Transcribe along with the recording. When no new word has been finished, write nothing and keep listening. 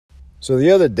So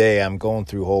the other day, I'm going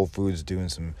through Whole Foods doing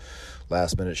some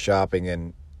last minute shopping,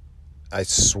 and I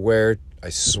swear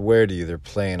to you, they're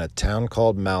playing A Town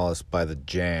Called Malice by The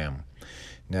Jam.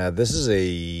 Now, this is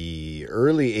a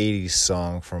early '80s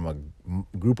song from a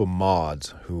group of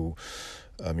mods who,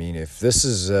 I mean, if this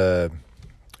is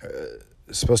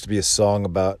supposed to be a song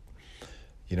about,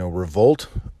 revolt,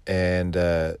 and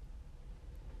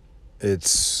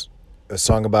it's a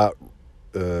song about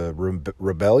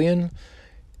rebellion,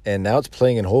 and now it's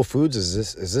playing in Whole Foods.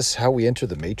 Is this how we enter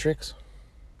the Matrix?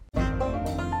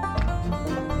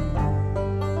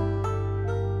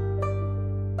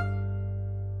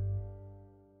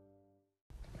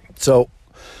 So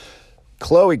she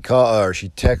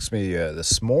texted me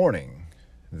this morning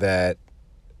that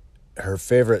her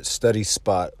favorite study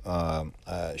spot.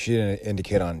 She didn't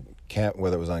indicate on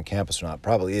whether it was on campus or not.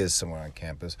 Probably is somewhere on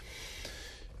campus.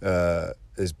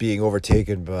 Is being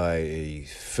overtaken by a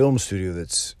film studio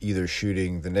that's either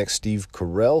shooting the next Steve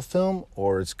Carell film,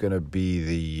 or it's going to be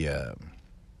the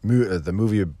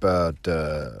movie about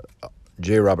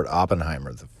J. Robert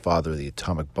Oppenheimer, the father of the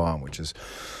atomic bomb, which is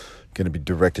going to be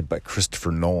directed by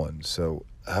Christopher Nolan. So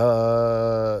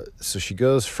she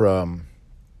goes from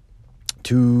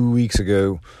 2 weeks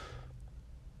ago,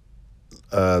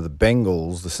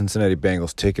 the Cincinnati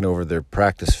Bengals, taking over their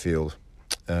practice field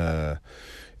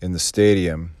in the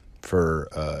stadium for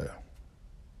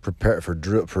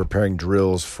preparing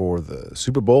drills for the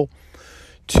Super Bowl,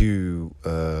 to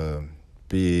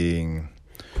being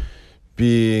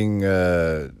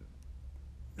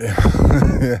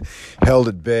held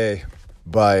at bay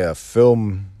by a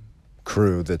film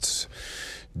crew that's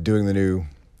doing the new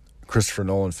Christopher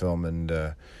Nolan film. And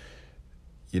my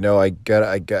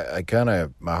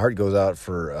heart goes out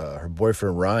for her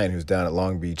boyfriend Ryan, who's down at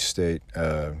Long Beach State,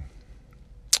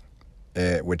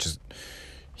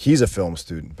 he's a film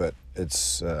student, but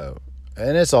it's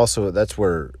also, that's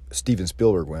where Steven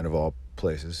Spielberg went, of all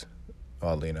places,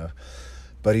 oddly enough.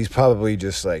 But he's probably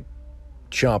just like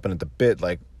chomping at the bit,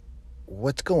 like,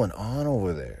 what's going on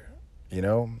over there,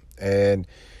 And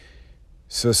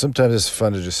so sometimes it's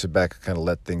fun to just sit back and kind of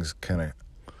let things kind of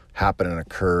happen and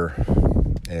occur.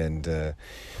 And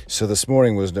so this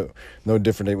morning was no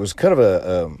different. It was kind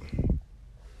of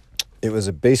it was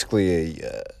basically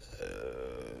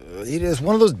it is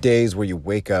one of those days where you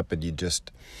wake up and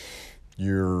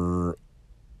you're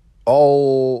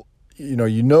all,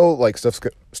 like stuff's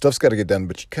got to get done,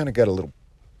 but you kind of got a little,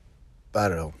 I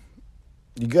don't know,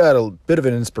 you got a bit of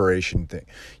an inspiration thing.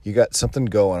 You got something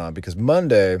going on, because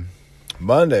Monday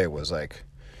was like,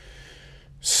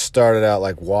 started out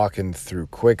like walking through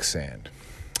quicksand.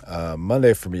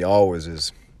 Monday for me always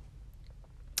is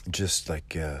just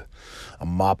like a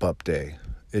mop-up day.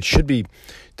 That should be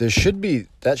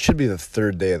the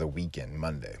third day of the weekend,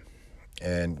 Monday.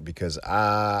 And because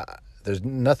there's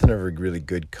nothing ever really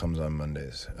good comes on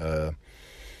Mondays.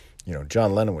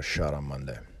 John Lennon was shot on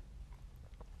Monday.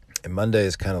 And Monday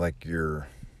is kind of like your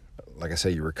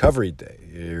recovery day.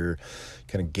 You're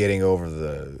kind of getting over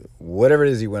whatever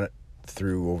it is you went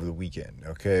through over the weekend,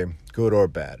 okay? Good or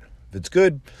bad. If it's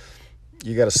good,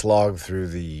 you got to slog through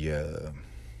the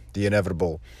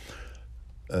inevitable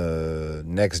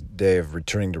next day of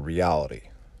returning to reality.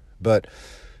 But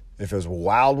if it was a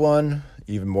wild one,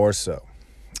 even more so.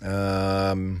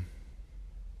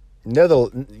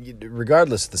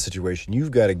 Regardless of the situation,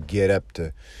 you've got to get up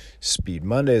to speed.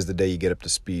 Monday is the day you get up to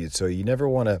speed. So you never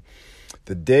want to.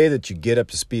 The day that you get up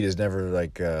to speed is never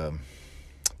like the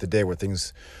day where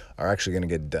things are actually going to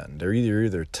get done. They're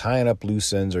either tying up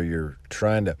loose ends, or you're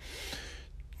trying to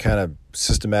kind of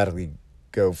systematically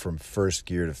go from first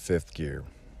gear to fifth gear,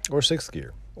 or sixth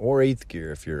gear, or eighth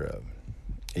gear if you're a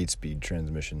 8-speed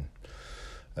transmission.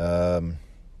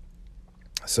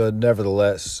 So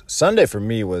nevertheless, Sunday for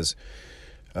me was,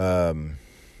 it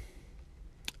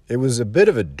was a bit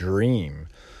of a dream.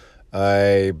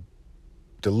 I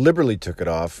deliberately took it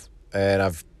off, and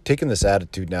I've taken this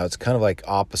attitude now. It's kind of like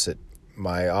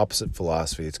my opposite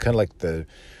philosophy. It's kind of like the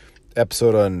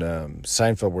episode on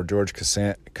Seinfeld where George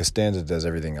Costanza does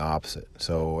everything opposite.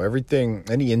 So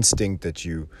any instinct that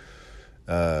you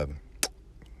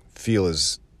feel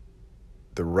is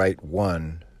the right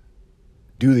one,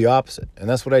 do the opposite. And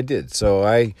that's what I did. So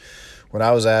when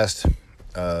I was asked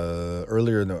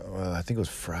earlier I think it was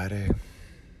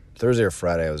Thursday or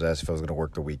Friday, I was asked if I was going to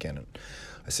work the weekend. And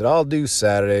I said, I'll do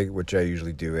Saturday, which I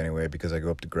usually do anyway, because I go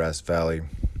up to Grass Valley.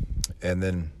 And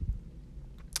then,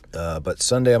 but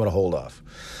Sunday I'm going to hold off.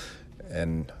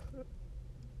 And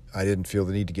I didn't feel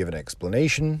the need to give an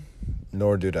explanation,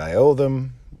 nor did I owe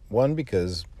them one,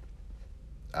 because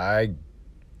I'm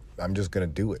just going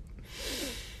to do it.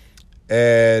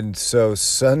 And so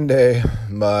Sunday,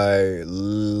 my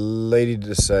lady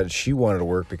decided she wanted to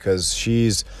work because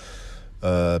she's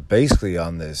basically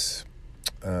on this.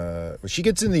 She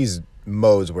gets in these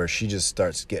modes where she just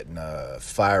starts getting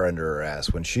fire under her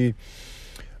ass. When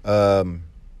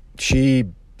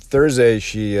Thursday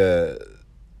she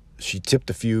tipped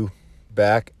a few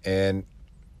back and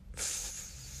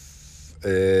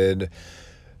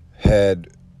had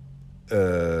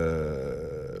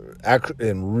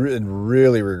and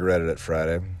really regretted it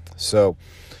Friday. So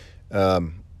I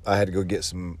had to go get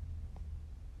some.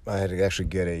 I had to actually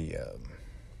get a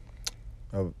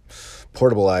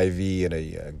portable IV and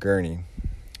a gurney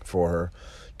for her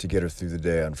to get her through the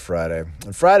day on Friday.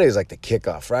 And Friday is like the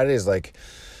kickoff. Friday is like,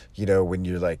 when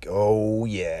you're like, oh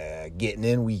yeah, getting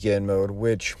in weekend mode,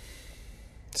 which,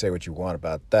 say what you want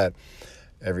about that,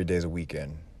 every day's a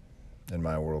weekend in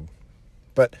my world.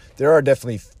 But there are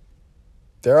definitely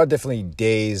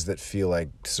days that feel like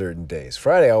certain days.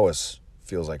 Friday always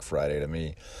feels like Friday to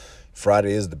me.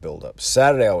 Friday is the build-up.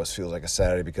 Saturday always feels like a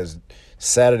Saturday because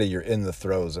Saturday you're in the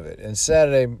throes of it. And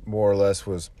Saturday, more or less,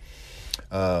 was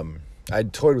I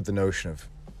toyed with the notion of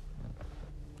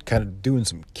kind of doing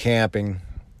some camping.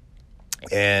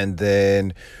 And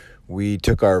then we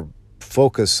took our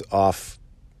focus off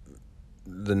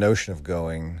the notion of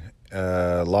going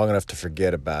long enough to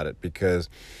forget about it because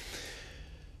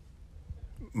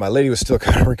my lady was still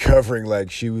kind of recovering.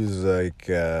 Like she was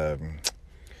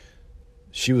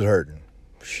she was hurting.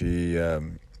 She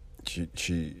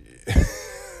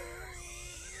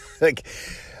like,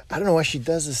 I don't know why she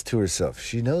does this to herself.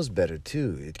 She knows better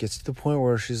too. It gets to the point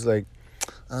where she's like,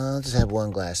 I'll just have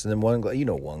one glass. And then one glass,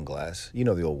 one glass. You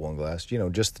know the old one glass,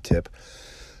 just the tip.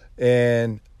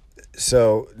 And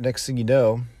so next thing you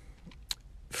know,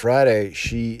 Friday,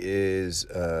 she is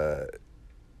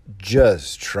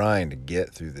just trying to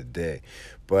get through the day.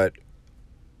 But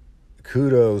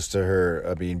kudos to her.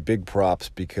 I mean, big props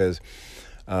because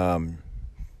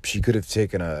she could have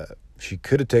taken an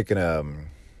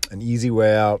easy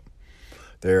way out.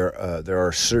 There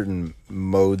are certain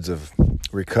modes of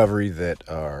recovery that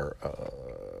are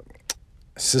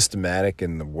systematic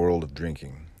in the world of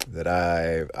drinking that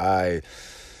I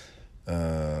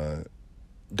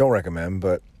don't recommend,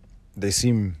 but they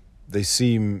seem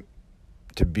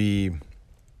to be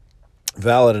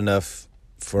valid enough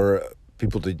for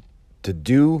people to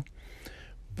do,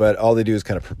 but all they do is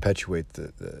kind of perpetuate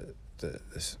the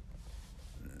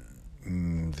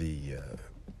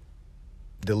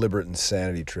deliberate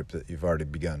insanity trip that you've already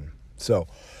begun. So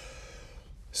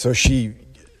she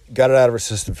got it out of her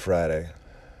system Friday.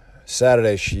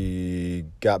 Saturday, she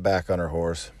got back on her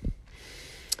horse.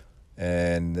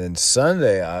 And then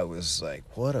Sunday, I was like,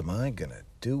 what am I going to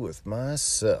do with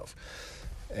myself?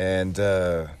 And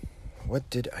what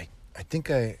did I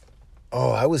think I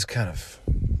was kind of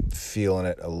feeling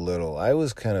it a little. I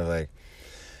was kind of like,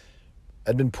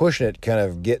 I'd been pushing it, kind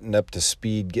of getting up to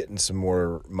speed, getting some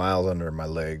more miles under my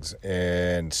legs.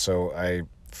 And so I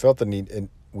felt the need, and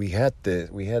we had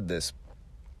this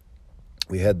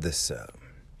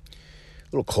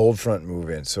little cold front move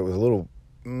in, so it was a little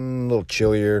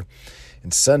chillier.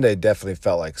 And Sunday definitely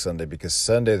felt like Sunday because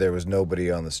Sunday there was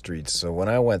nobody on the streets. So when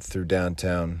I went through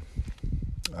downtown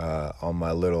on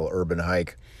my little urban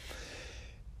hike,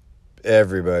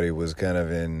 everybody was kind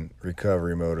of in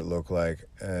recovery mode, it looked like.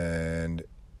 And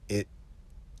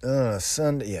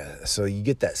Sunday, yeah. So you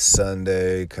get that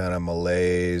Sunday kind of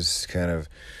malaise, kind of.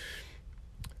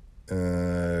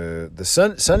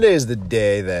 Sunday is the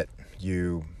day that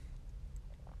you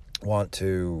want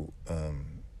to.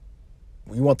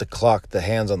 You want the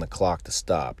hands on the clock to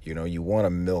stop. You want to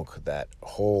milk that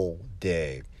whole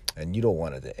day, and you don't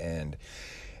want it to end.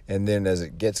 And then as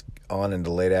it gets on into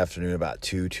late afternoon, about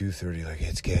 2:30, like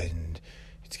it's getting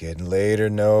later.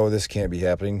 No, this can't be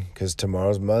happening because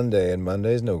tomorrow's Monday, and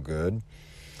Monday's no good.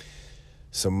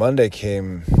 So Monday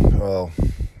came. Well,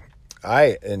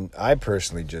 I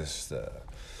personally just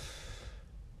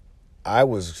I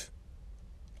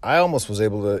almost was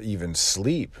able to even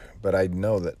sleep, but I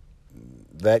know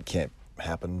that can't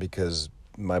happen because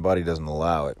my body doesn't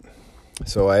allow it.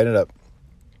 So I ended up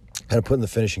kind of putting the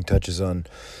finishing touches on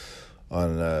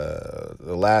the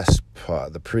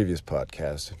previous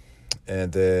podcast,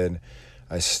 and then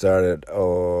I started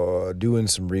doing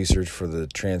some research for the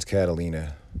Trans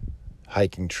Catalina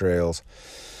hiking trails,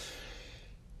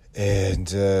 and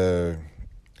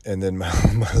then my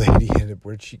lady ended up,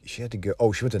 where'd she had to go?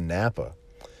 Oh, she went to Napa,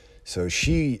 so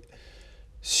she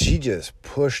just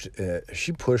pushed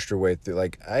her way through.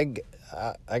 Like I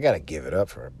gotta give it up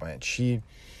for her, man.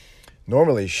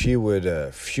 Normally she would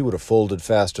have folded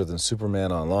faster than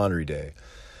Superman on laundry day,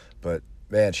 but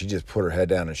man, she just put her head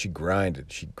down and she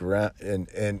grinded. She grind and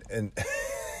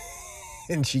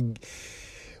and she.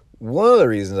 One of the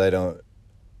reasons I don't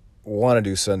want to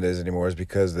do Sundays anymore is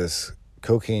because this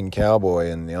cocaine cowboy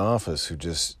in the office who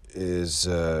just is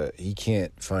he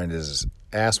can't find his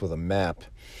ass with a map,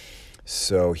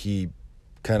 so he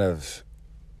kind of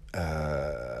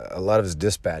a lot of his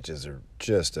dispatches are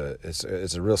just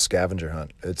it's a real scavenger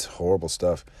hunt. It's horrible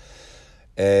stuff.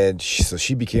 And so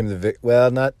she became the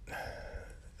not.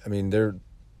 I mean, there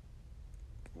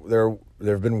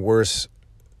have been worse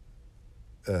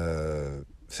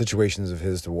situations of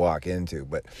his to walk into,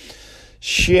 but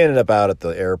she ended up out at the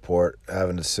airport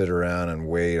having to sit around and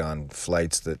wait on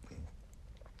flights that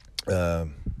had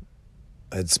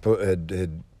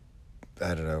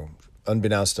I don't know,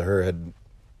 unbeknownst to her, had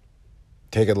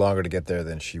taken longer to get there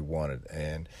than she wanted,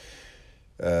 and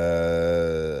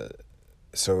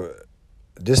so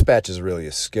dispatch is really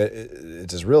it's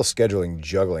a real scheduling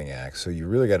juggling act. So you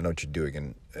really got to know what you're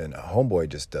doing, and a homeboy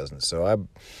just doesn't. So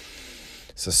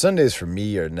Sundays for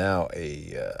me are now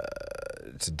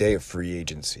it's a day of free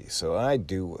agency. So I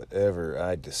do whatever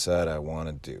I decide I want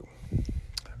to do.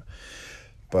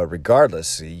 But regardless,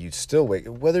 see, you still wake,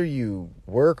 whether you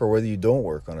work or whether you don't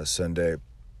work on a Sunday.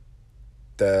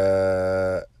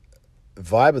 The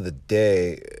vibe of the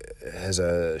day has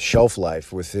a shelf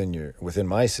life within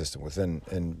my system,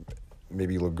 and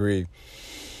maybe you'll agree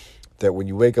that when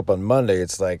you wake up on Monday,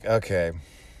 it's like, okay,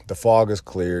 the fog is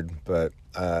cleared, but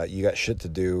you got shit to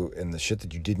do, and the shit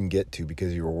that you didn't get to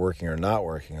because you were working or not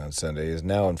working on Sunday is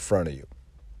now in front of you.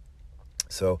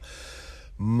 So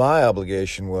my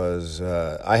obligation was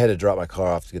I had to drop my car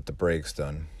off to get the brakes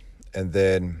done, and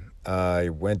then I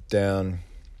went down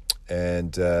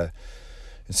and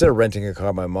instead of renting a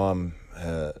car, my mom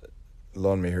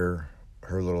loaned me her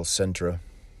little Sentra,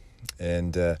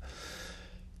 and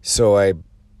so I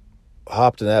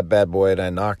hopped in that bad boy and I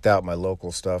knocked out my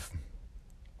local stuff,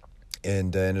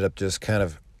 and ended up just kind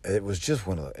of, it was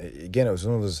one of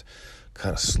those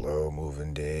kind of slow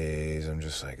moving days. I'm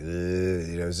just like,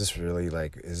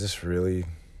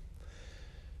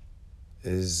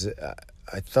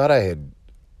 I thought I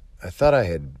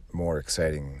had more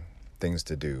exciting things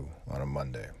to do on a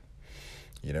Monday,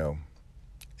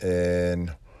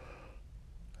 and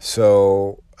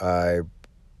so I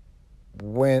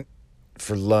went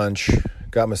for lunch,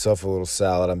 got myself a little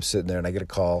salad. I'm sitting there and I get a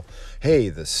call. Hey,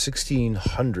 the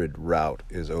 1600 route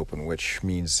is open, which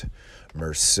means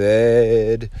Merced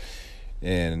and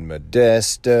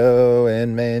Modesto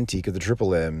and Manteca, the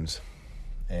triple M's.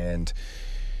 And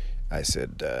I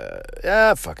said,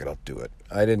 fuck it, I'll do it.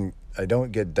 I don't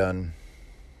get done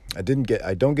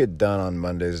on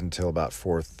Mondays until about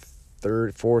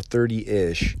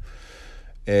 4:30-ish.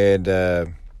 And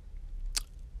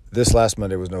this last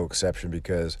Monday was no exception,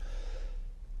 because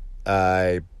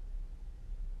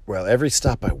every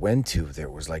stop I went to, there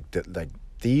was like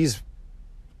these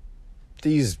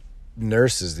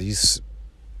nurses,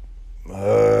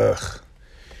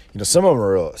 some of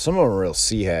them are real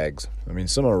sea hags. I mean,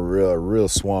 some of them are real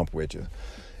swamp witches,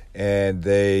 and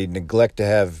they neglect to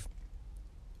have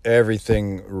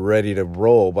everything ready to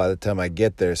roll by the time I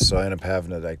get there. So I end up having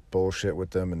to bullshit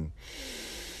with them and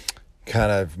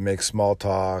kind of make small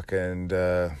talk, and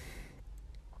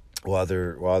while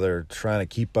they're trying to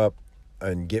keep up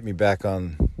and get me back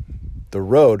on the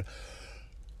road.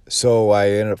 So I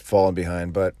ended up falling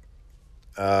behind, but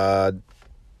by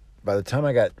the time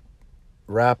I got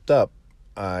wrapped up,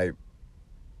 it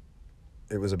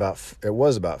was about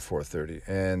 4:30,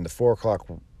 and the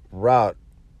 4:00 route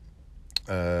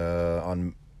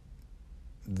on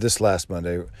this last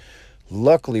Monday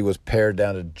luckily was pared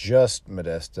down to just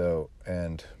Modesto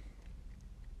and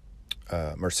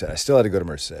Merced. I still had to go to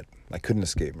Merced. I couldn't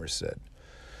escape Merced.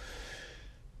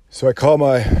 So I call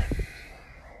my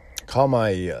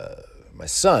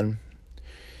son,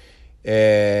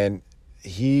 and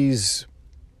he's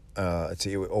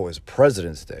it was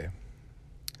President's Day,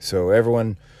 so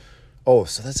everyone. Oh,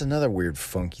 so that's another weird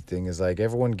funky thing, is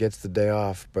everyone gets the day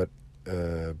off, but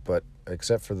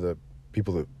except for the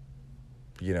people that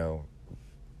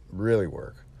really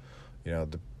work,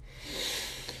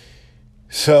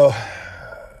 so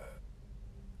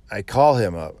I call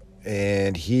him up,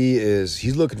 and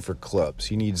he's looking for clubs.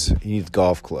 He needs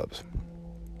golf clubs.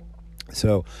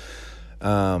 So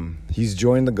he's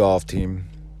joined the golf team,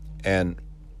 and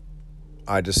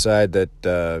I decide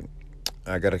that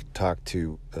I got to talk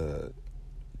to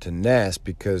Ness,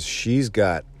 because she's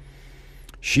got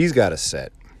a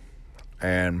set,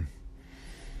 and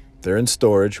they're in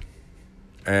storage,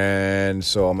 and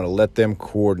so I'm going to let them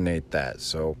coordinate that.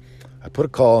 So I put a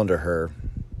call into her,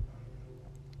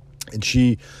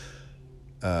 And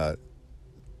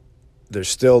they're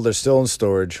still in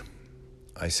storage.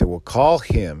 I said, well, call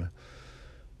him,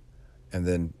 and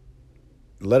then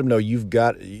let him know you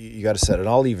got to set it. And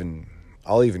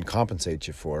I'll even compensate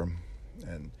you for him.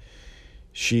 And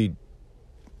she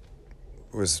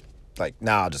was like,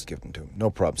 nah, I'll just give them to him. No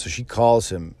problem. So she calls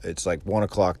him. It's like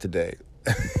 1:00 today.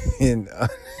 and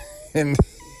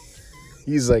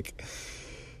he's like,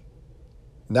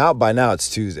 by now it's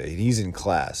Tuesday. And he's in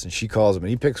class. And she calls him and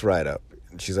he picks right up.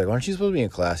 And she's like, aren't you supposed to be in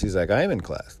class? He's like, I am in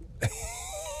class.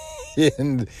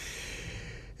 And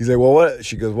he's like, well, what?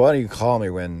 She goes, why don't you call me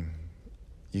when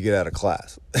you get out of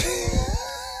class?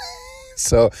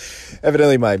 So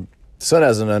evidently my son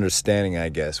has an understanding, I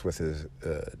guess, with his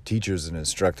teachers and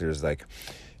instructors, like,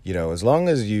 as long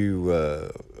as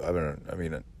you,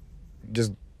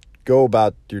 just go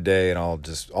about your day and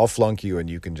I'll flunk you and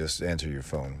you can just answer your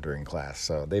phone during class.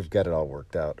 So they've got it all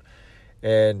worked out.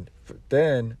 And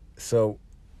then, so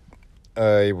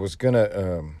I was going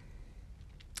to,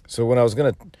 so when I was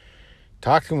going to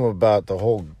talk to him about the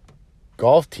whole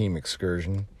golf team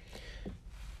excursion,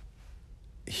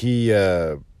 he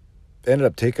ended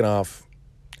up taking off.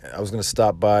 I was going to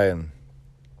stop by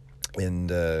and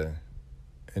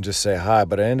just say hi,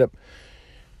 but I ended up,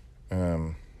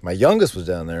 my youngest was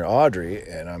down there, Audrey,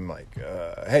 and I'm like,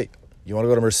 hey, you want to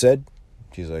go to Merced?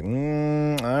 She's like,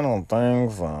 I don't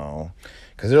think so.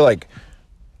 Because they're like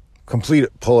complete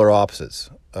polar opposites.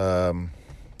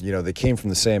 They came from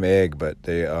the same egg, but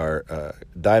they are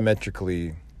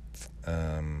diametrically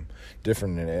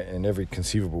different in every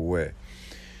conceivable way.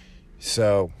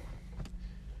 So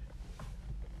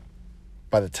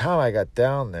by the time I got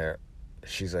down there,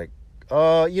 she's like,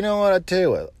 you know what, I'll tell you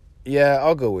what, yeah,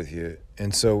 I'll go with you.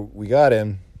 And so we got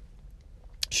in.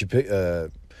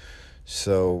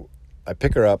 So I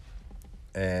pick her up,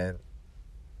 and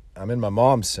I'm in my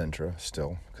mom's Sentra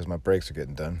still because my brakes are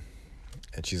getting done.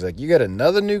 And she's like, you got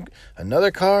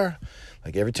another car?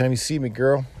 Like, every time you see me,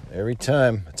 girl, every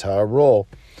time. That's how I roll.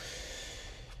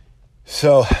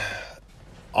 So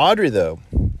Audrey, though,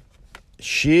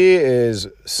 she is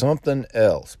something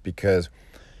else because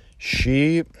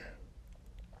the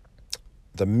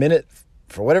minute,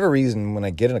 for whatever reason, when I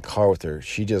get in a car with her,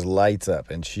 she just lights up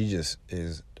and she just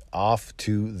is off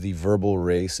to the verbal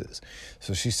races.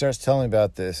 So she starts telling me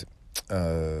about this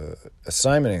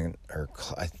assignment in her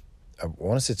class. I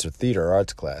want to say it's her theater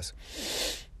arts class,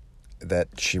 that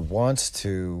she wants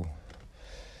to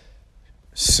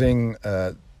sing.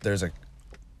 There's an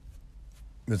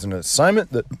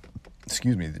assignment that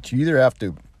you either have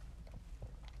to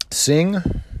sing,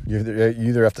 you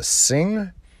either have to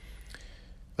sing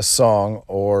a song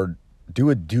or do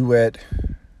a duet,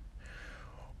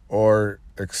 or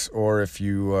if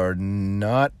you are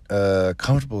not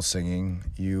comfortable singing,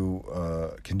 you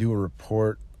can do a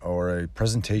report or a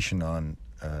presentation on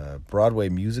Broadway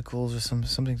musicals or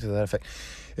something to that effect.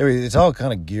 Anyway, it's all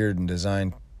kind of geared and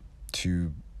designed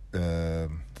to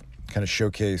kind of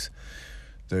showcase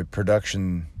the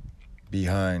production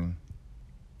behind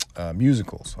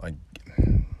musicals.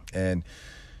 And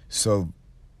so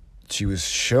she was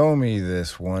showing me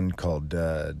this one called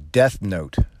Death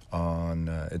Note on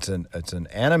it's an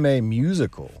anime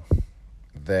musical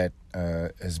that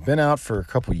has been out for a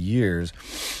couple years,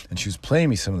 and she was playing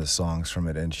me some of the songs from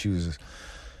it, and she's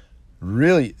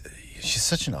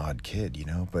such an odd kid,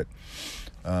 but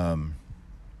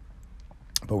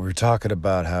we were talking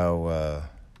about how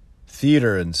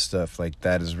theater and stuff like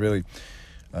that is really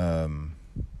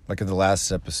like in the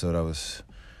last episode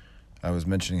I was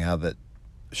mentioning how that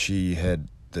she had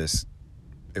this,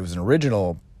 it was an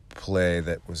original play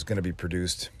that was going to be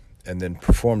produced and then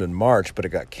performed in March, but it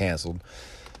got canceled.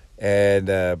 And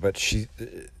but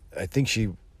I think she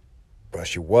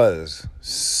was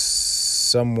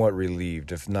somewhat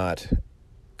relieved, if not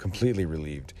completely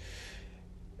relieved,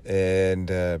 and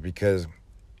because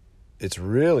it's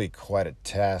really quite a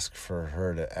task for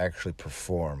her to actually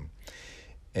perform.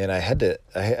 And I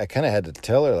kind of had to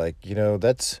tell her, like,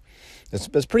 that's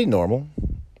pretty normal.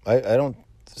 I don't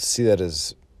see that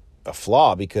as a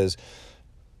flaw, because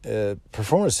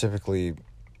performers typically,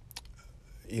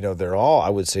 they're all, I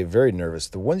would say, very nervous.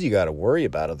 The ones you got to worry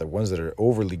about are the ones that are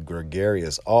overly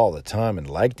gregarious all the time and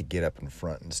like to get up in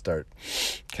front and start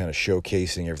kind of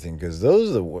showcasing everything, because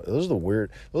those are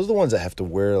the ones that have to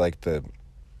wear like the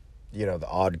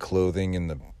odd clothing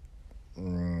and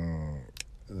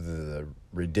the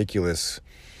ridiculous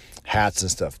hats and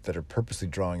stuff that are purposely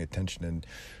drawing attention. And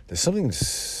there's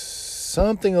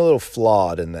something a little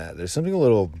flawed in that. There's something a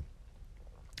little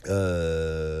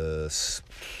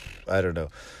I don't know.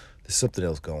 There's something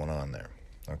else going on there.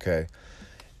 Okay.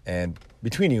 And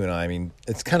between you and I mean,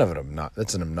 it's kind of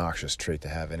that's an obnoxious trait to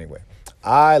have anyway.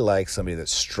 I like somebody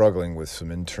that's struggling with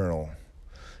some internal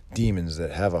demons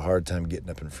that have a hard time getting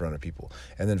up in front of people,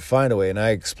 and then find a way. And I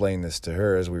explained this to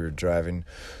her as we were driving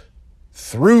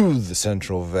through the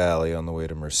Central Valley on the way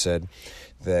to Merced,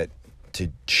 that to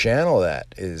channel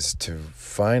that is to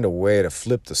find a way to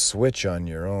flip the switch on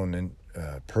your own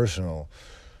personal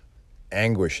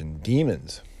anguish and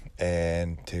demons,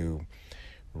 and to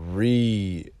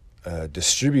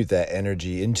distribute that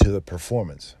energy into the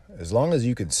performance. As long as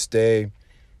you can stay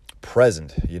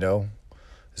present,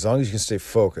 as long as you can stay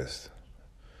focused,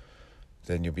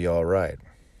 then you'll be all right.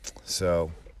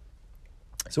 So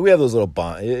we have those little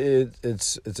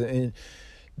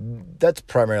that's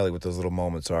primarily what those little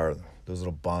moments are, those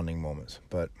little bonding moments.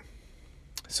 But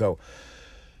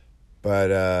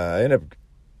I ended up,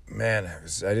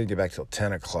 I didn't get back till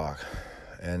 10 o'clock.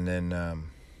 And then,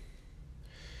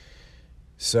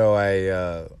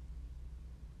 so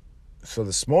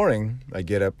this morning I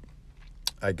get up,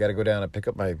 I got to go down and pick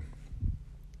up my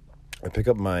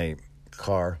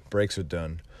car. Brakes are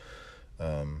done.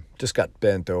 Just got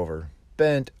bent over.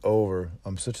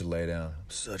 I'm such a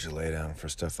laydown for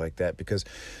stuff like that, because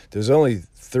there's only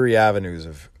 3 avenues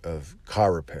of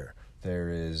car repair. There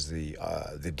is the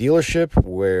dealership,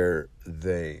 where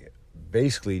they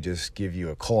basically just give you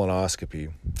a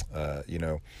colonoscopy.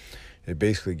 They're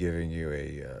basically giving you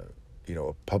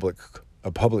a public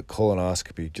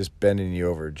colonoscopy, just bending you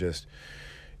over, just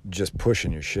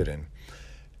pushing your shit in.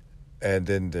 And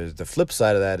then there's the flip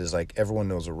side of that is, like, everyone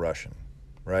knows a Russian,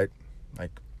 right?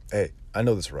 Like, hey, I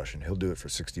know this Russian. He'll do it for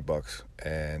 $60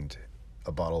 and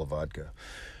a bottle of vodka.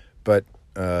 But,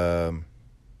 that's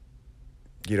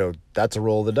a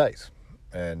roll of the dice.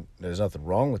 And there's nothing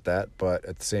wrong with that. But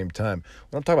at the same time,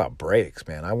 when I'm talking about brakes,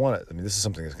 man, this is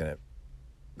something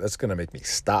that's going to make me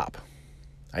stop.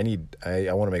 I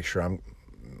want to make sure I'm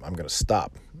going to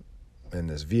stop in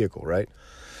this vehicle, right?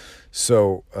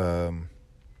 So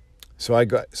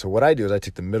what I do is I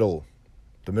take the middle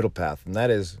path, and that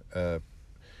is, at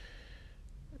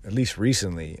least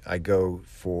recently, I go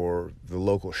for the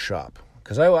local shop,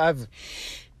 because I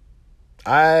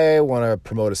want to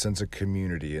promote a sense of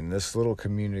community, and this little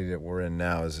community that we're in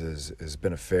now has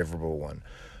been a favorable one.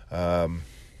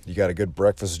 You got a good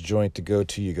breakfast joint to go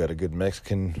to. You got a good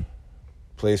Mexican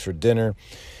place for dinner.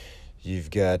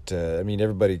 You've got,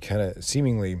 everybody kind of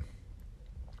seemingly,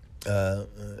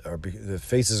 the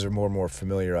faces are more and more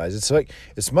familiarized.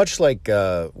 It's much like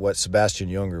what Sebastian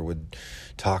Junger would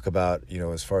talk about,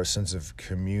 as far as sense of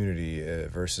community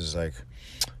versus, like,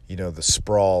 the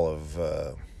sprawl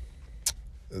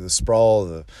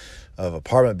of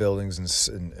apartment buildings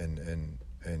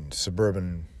and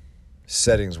suburban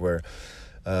settings, where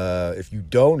if you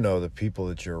don't know the people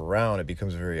that you're around, it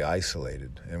becomes very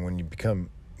isolated. And when you become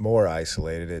more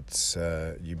isolated, it's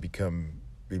you become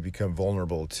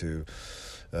vulnerable to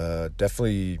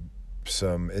definitely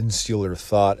some insular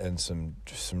thought and some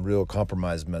real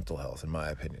compromised mental health, in my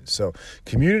opinion. So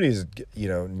community is,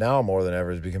 now more than ever,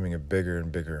 is becoming a bigger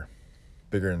and bigger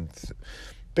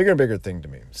thing to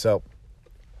me. So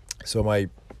my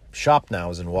shop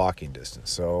now is in walking distance.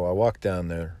 So I walk down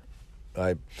there,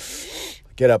 I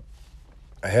get up,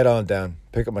 I head on down,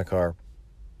 pick up my car,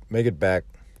 make it back.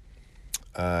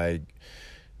 I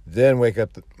then wake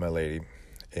up my lady,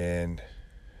 and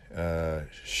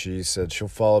she said she'll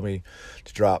follow me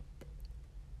to drop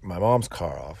my mom's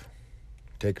car off,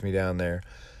 take me down there,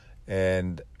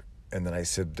 and then I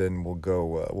said, then we'll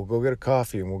go get a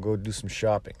coffee and we'll go do some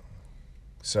shopping.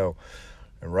 So,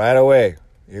 and right away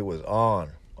it was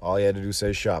on. All you had to do was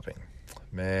say shopping.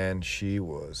 Man, she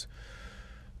was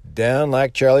down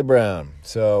like Charlie Brown.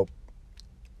 So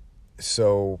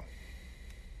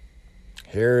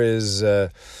here is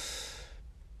our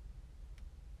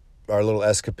little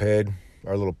escapade,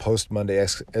 our little post-Monday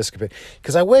escapade.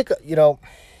 Because I wake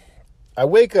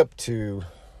up to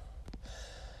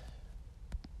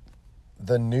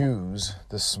the news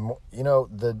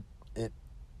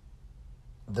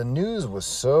the news was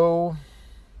so...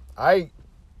 I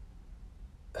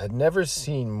had never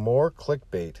seen more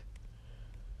clickbait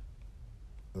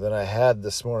than I had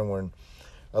this morning, when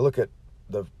I look at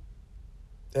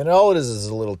and all it is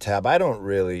a little tab. I don't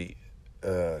really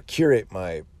curate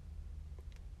my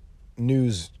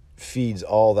news feeds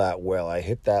all that well. I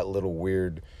hit that little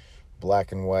weird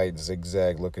black and white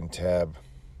zigzag looking tab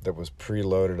that was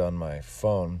preloaded on my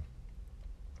phone,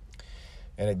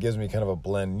 and it gives me kind of a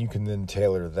blend. You can then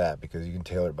tailor that, because you can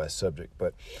tailor it by subject.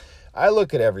 But I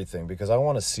look at everything because I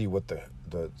want to see what the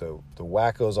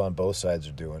wackos on both sides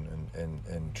are doing,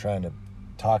 and trying to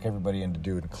talk everybody into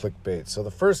doing clickbait. So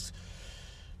the first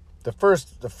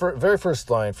very first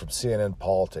line from CNN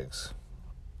Politics.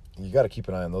 You got to keep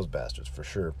an eye on those bastards for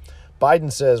sure.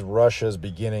 Biden says Russia's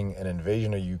beginning an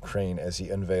invasion of Ukraine as he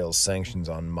unveils sanctions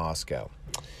on Moscow.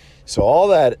 So all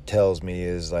that tells me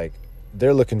is like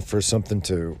they're looking for something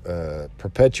to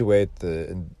perpetuate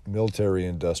the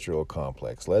military-industrial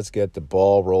complex. Let's get the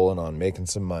ball rolling on making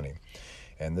some money.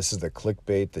 And this is the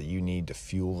clickbait that you need to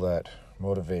fuel that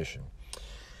motivation.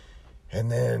 And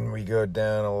then we go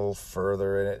down a little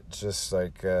further, and it's just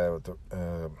like,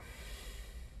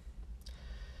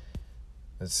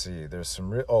 let's see, there's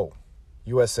some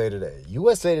USA Today.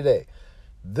 USA Today.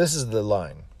 This is the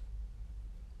line.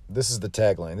 This is the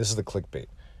tagline. This is the clickbait.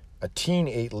 A teen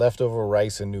ate leftover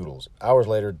rice and noodles. Hours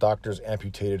later, doctors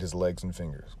amputated his legs and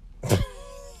fingers.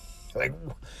 Like,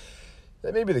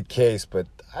 that may be the case, but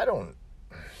I don't...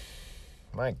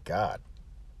 My God.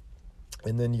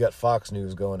 And then you got Fox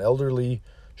News going, elderly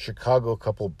Chicago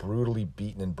couple brutally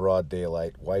beaten in broad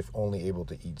daylight, wife only able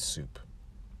to eat soup.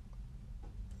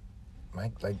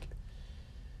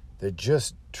 They're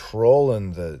just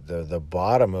trolling the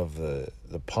bottom of the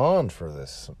pond for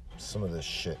this, some of this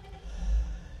shit.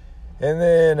 And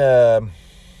then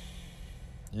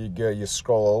you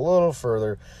scroll a little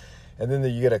further, and then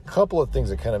you get a couple of things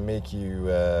that kind of make you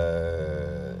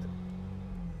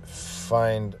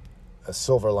find a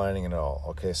silver lining in it all.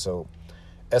 Okay, so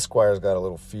Esquire's got a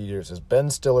little feed here. It says,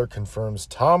 Ben Stiller confirms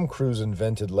Tom Cruise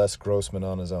invented Les Grossman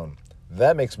on his own.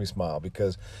 That makes me smile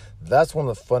because that's one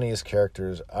of the funniest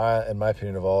characters, in my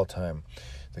opinion, of all time.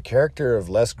 The character of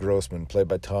Les Grossman, played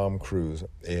by Tom Cruise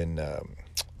in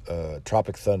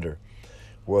Tropic Thunder,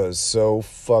 was so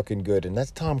fucking good. And that's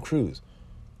Tom Cruise.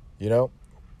 You know?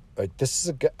 Like, this is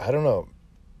a guy, I don't know.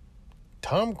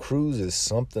 Tom Cruise is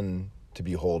something to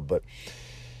behold, but...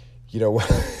 You know,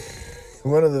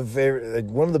 one of the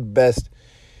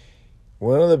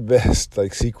best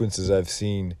like sequences I've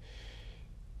seen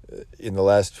in the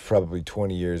last probably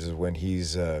 20 years is when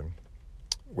he's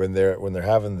when they're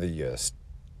having the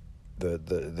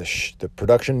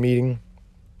production meeting.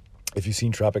 If you've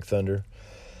seen Tropic Thunder,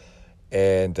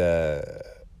 and they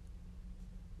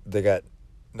got,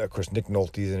 of course, Nick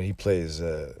Nolte's in it. He plays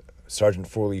Sergeant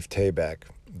Four Leaf Tayback,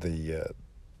 the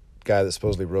guy that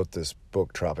supposedly wrote this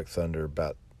book, Tropic Thunder,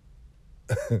 about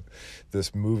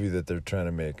this movie that they're trying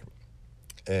to make.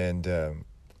 And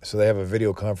so they have a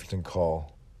video conferencing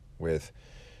call with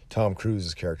Tom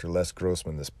Cruise's character, Les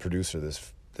Grossman, this producer,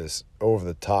 this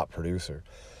over-the-top producer.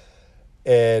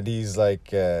 And he's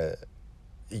like,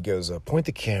 he goes, point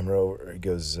the camera over. He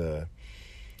goes,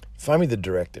 find me the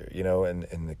director, you know,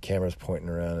 and the camera's pointing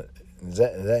around. Is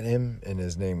that him? And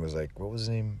his name was like, what was his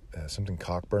name? Something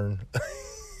Cockburn.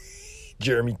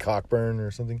 Jeremy Cockburn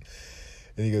or something.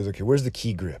 And he goes, okay, where's the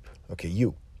key grip? Okay,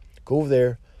 you go over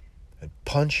there and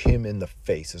punch him in the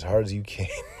face as hard as you can.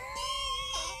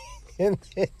 And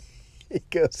then he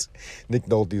goes, Nick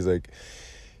Nolte's like,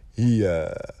 he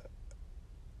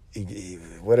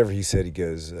whatever he said, he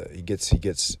goes, he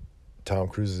gets Tom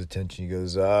Cruise's attention. He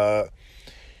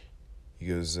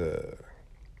goes,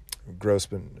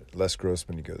 Grossman, Les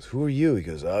Grossman. He goes, who are you? He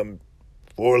goes, I'm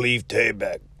Four Leaf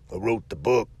Tayback. I wrote the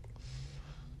book.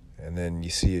 And then you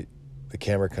see it, the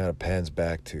camera kind of pans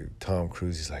back to Tom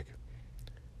Cruise. He's like,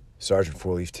 Sergeant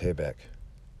Four Leaf Tayback,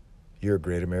 you're a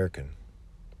great American.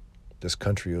 This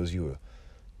country owes you a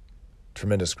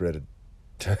tremendous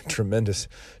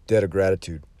debt of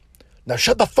gratitude. Now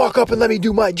shut the fuck up and let me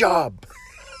do my job.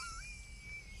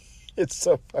 It's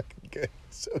so fucking good.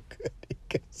 So good.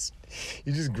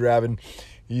 He's just grabbing,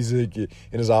 he's like in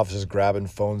his office just grabbing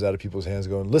phones out of people's hands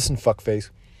going, listen,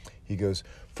 fuckface. He goes,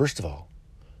 first of all,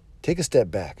 take a step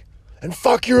back and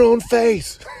fuck your own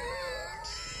face.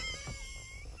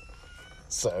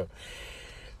 So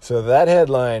that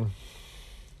headline,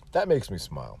 that makes me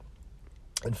smile.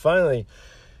 And finally,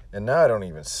 and now I don't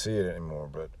even see it anymore,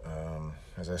 but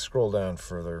as I scroll down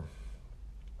further,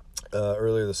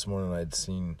 earlier this morning I'd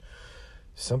seen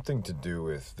something to do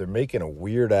with, they're making a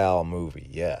Weird Al movie.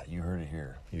 Yeah, you heard it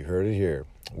here.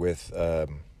 With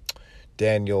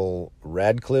Daniel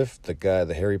Radcliffe,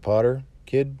 the Harry Potter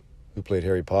kid who played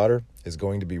Harry Potter, is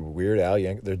going to be Weird Al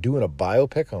Yankovic. They're doing a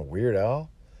biopic on Weird Al.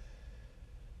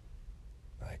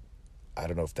 Like, I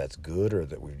don't know if that's good or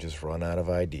that we've just run out of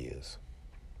ideas.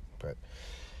 But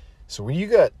so when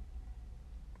you've got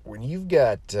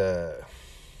that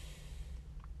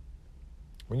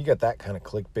kind of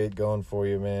clickbait going for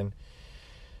you, man,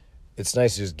 it's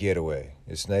nice to just get away.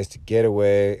 It's nice to get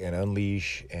away and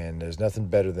unleash, and there's nothing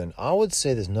better than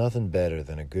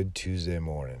a good Tuesday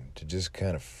morning to just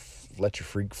kind of let your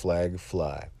freak flag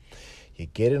fly. You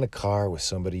get in a car with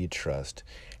somebody you trust,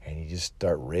 and you just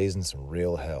start raising some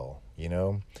real hell,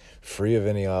 free of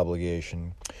any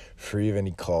obligation, free of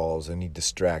any calls, any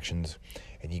distractions,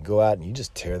 and you go out and you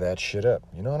just tear that shit up.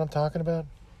 You know what I'm talking about?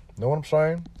 Know what I'm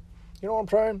saying? You know what I'm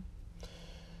saying?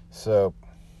 So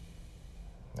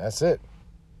that's it.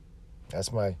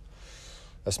 That's my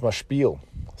spiel.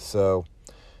 So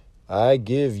I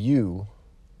give you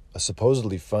a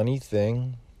supposedly funny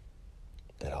thing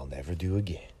that I'll never do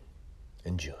again.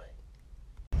 Enjoy.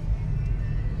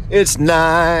 It's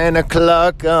 9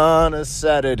 o'clock on a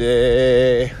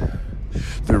Saturday.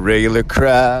 The regular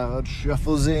crowd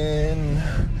shuffles in.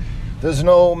 There's an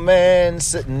old man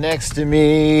sitting next to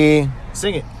me.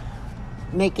 Sing it.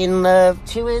 Making love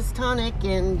to his tonic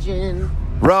and gin.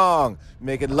 Wrong.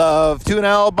 Making love to an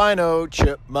albino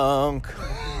chipmunk.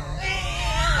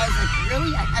 I was like,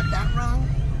 really? I had that wrong?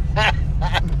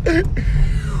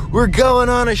 We're going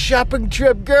on a shopping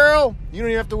trip, girl. You don't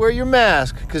even have to wear your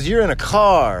mask because you're in a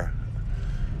car.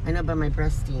 I know, but my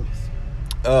breath stinks.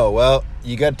 Oh, well,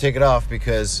 you got to take it off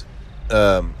because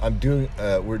we're doing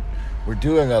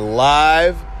a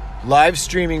live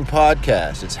streaming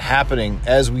podcast. It's happening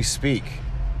as we speak.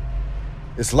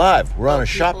 It's live. We're on a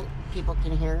shop. People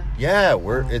can hear. Yeah,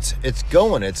 it's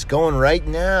going right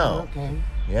now. Okay.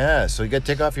 Yeah, so you got to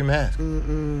take off your mask.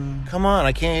 Mm-mm. Come on,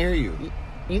 I can't hear you.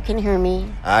 You can hear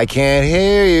me. I can't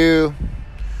hear you.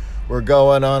 We're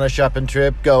going on a shopping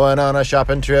trip.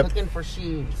 Looking for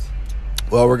shoes.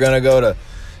 Well, we're going to go to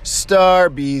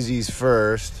Starbucks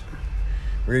first.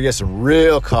 We're going to get some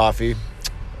real coffee.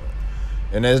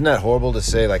 And isn't that horrible to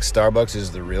say, like, Starbucks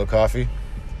is the real coffee?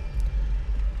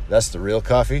 That's the real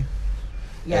coffee?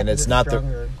 Yeah, and it's not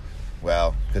stronger.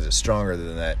 Well, because it's stronger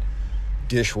than that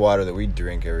dishwater that we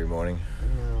drink every morning.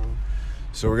 No.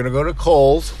 So we're going to go to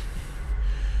Kohl's.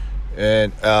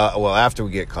 And, after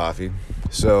we get coffee.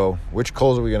 So, which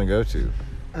Kohl's are we going to go to?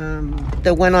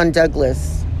 The one on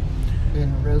Douglas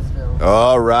in Roseville.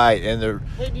 All right. And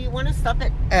Hey, do you want to stop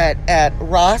at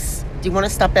Ross? Do you want to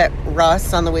stop at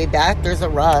Ross on the way back? There's a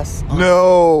Ross.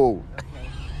 No. Okay.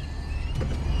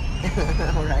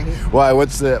 All right. Why?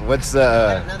 What's the? I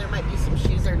don't know. There might be some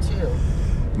shoes there too.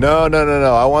 No.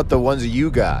 I want the ones that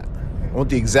you got. I want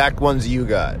the exact ones you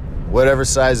got. Whatever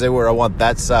size they were, I want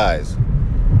that size.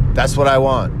 That's what I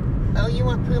want. Oh, you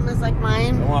want Pumas like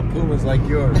mine? I want Pumas like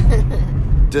yours.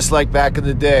 Just like back in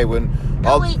the day when...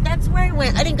 Wait, that's where I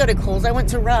went. I didn't go to Kohl's. I went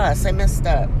to Ross. I messed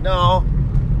up. No.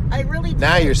 I really did.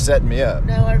 Now you're setting me up.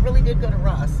 No, I really did go to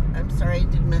Ross. I'm sorry, I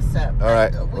did mess up. All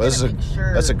right. Well,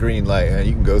 that's a green light.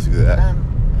 You can go through that. Okay.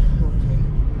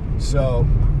 So,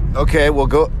 okay, we'll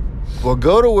go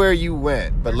to where you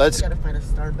went, but First, we gotta find a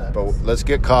Starbucks. But let's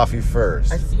get coffee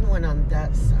first. I've seen one on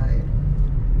that side.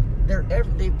 They're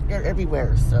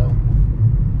everywhere. So.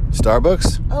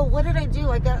 Starbucks? Oh, what did I do?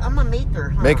 I'm a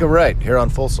maker. Huh? Make a right here on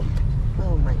Folsom.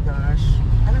 Oh my gosh!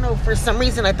 I don't know. For some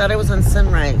reason, I thought I was on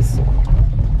Sunrise.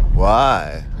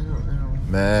 Why? I don't know.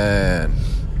 Man.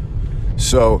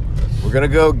 So we're gonna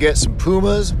go get some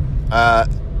Pumas.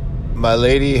 My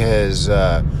lady has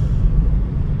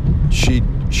she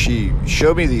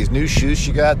showed me these new shoes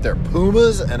she got. They're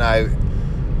Pumas, and I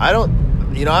don't.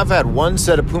 I've had one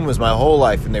set of Pumas my whole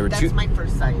life, and they were That's my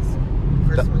first size.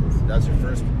 First ones.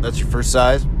 That's your first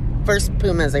size? First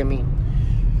Pumas, I mean.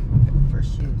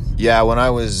 First shoes. Yeah, when I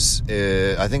was,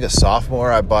 I think a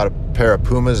sophomore, I bought a pair of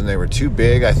Pumas, and they were too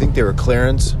big. I think they were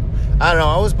clearance. I don't know.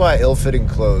 I always buy ill-fitting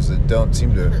clothes that don't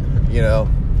seem to,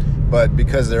 But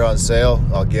because they're on sale,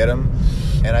 I'll get them.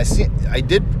 And I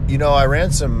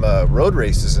ran some road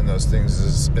races in those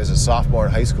things as a sophomore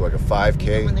in high school, like a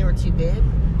 5K. When they were too big?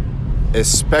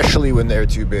 Especially when they're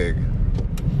too big.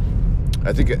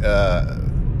 I think,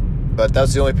 but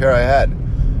that's the only pair I had.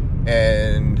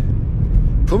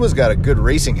 And Puma's got a good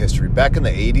racing history. Back in the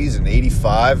 80s and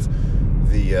 85,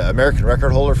 the American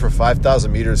record holder for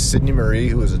 5,000 meters, Sidney Marie,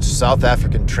 who was a South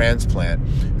African transplant,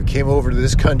 who came over to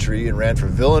this country and ran for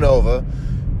Villanova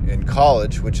in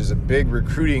college, which is a big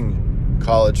recruiting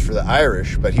college for the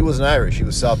Irish. But he wasn't Irish. He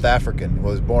was South African. He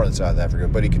was born in South Africa,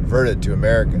 but he converted to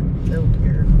American. Oh,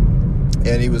 dear.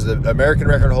 And he was the American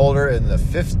record holder in the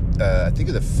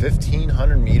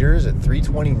 1,500 meters at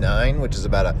 3:29, which is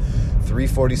about a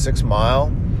 3:46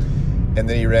 mile. And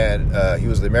then he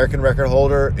was the American record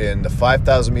holder in the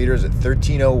 5,000 meters at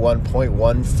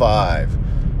 13:01.15,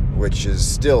 which is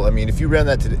still, if you ran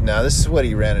that today, now this is what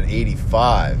he ran in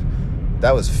 85.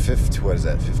 That was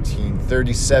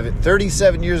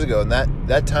 37 years ago. And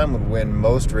that time would win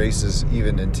most races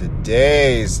even in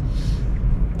today's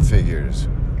figures.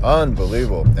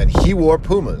 Unbelievable. And he wore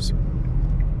Pumas.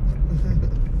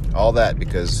 All that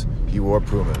because he wore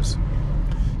Pumas.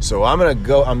 So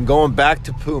I'm going back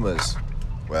to Pumas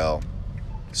Well,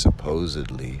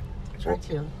 supposedly. Try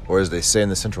to. Or as they say in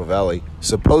the Central Valley,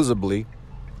 supposedly.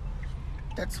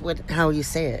 That's how you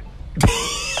say it.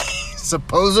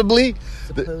 Supposedly?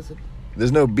 Supposed.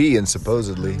 There's no B in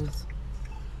supposedly.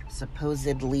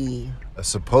 Supposedly. A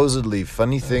supposedly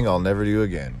funny thing I'll never do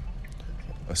again.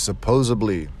 A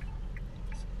supposedly.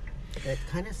 That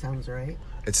kind of sounds right.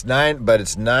 It's 9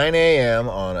 a.m.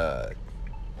 on a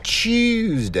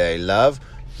Tuesday, love.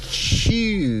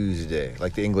 Tuesday.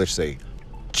 Like the English say.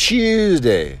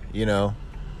 Tuesday, you know,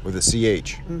 with a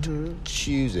CH. Mm-hmm.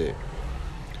 Tuesday.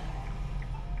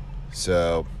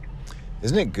 So,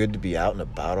 isn't it good to be out and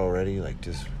about already? Like,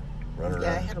 just run around?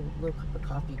 Yeah, I had a little cup of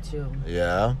coffee, too.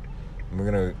 Yeah? We're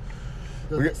going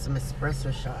to get some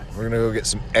espresso shots. We're going to go get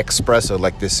some espresso,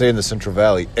 like they say in the Central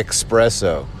Valley,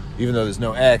 espresso. Even though there's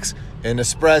no X in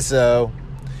espresso.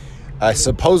 I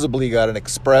supposedly got an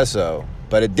espresso,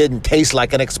 but it didn't taste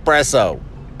like an espresso.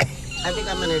 I think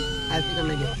I'm gonna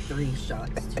get 3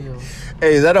 shots too.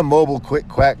 Hey, is that a mobile quick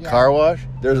quack car wash?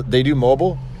 They do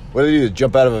mobile? What do they do?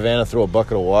 Jump out of a van and throw a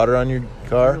bucket of water on your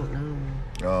car? I don't know.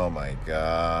 Oh my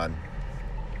God.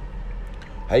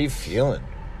 How you feeling?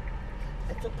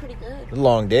 I feel pretty good. It was a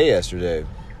long day yesterday.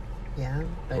 Yeah,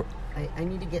 but I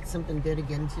need to get something good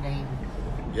again today.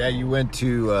 Yeah, you went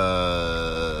to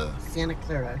Santa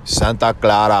Clara.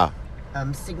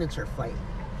 Signature flight.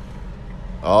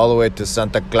 All the way to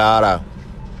Santa Clara.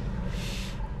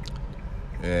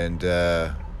 And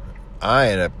I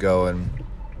ended up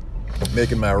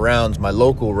making my rounds, my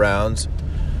local rounds.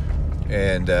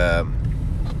 And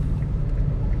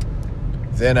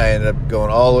then I ended up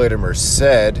going all the way to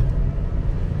Merced.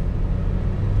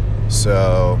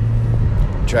 So,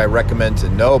 which I recommend to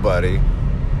nobody.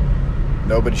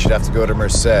 Nobody should have to go to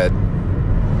Merced.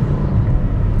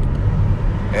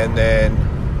 And then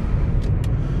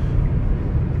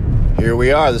here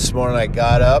we are. This morning I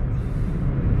got up.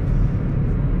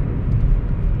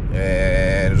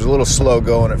 And it was a little slow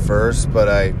going at first,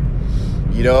 but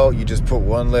you just put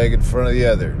one leg in front of the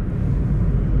other.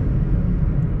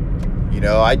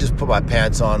 I just put my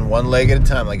pants on one leg at a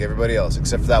time like everybody else,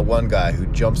 except for that one guy who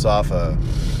jumps off a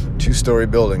 2-story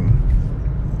building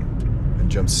and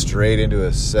jumps straight into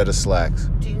a set of slacks.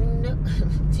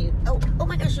 Oh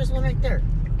my gosh, there's one right there.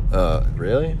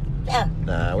 Really? Yeah.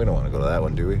 Nah, we don't want to go to that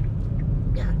one, do we?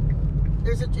 Yeah.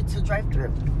 It's a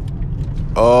drive-thru.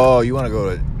 Oh, you want to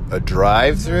go to a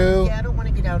drive-thru? Yeah, I don't want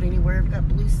to get out anywhere. I've got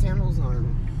blue sandals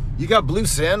on. You got blue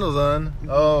sandals on?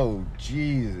 Oh,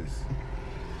 Jesus.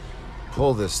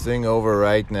 Pull this thing over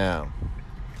right now.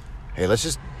 Hey, let's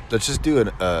just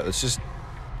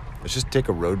take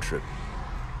a road trip.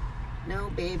 No,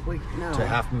 babe, no. To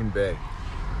Half Moon Bay.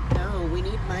 No, we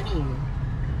need money.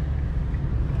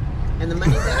 And the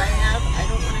money that I have, I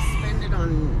don't want to spend it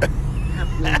on Half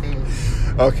Moon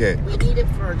Bay. Okay. We need it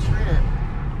for a trip.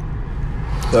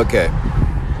 Okay.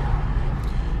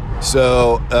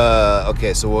 So,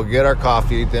 so we'll get our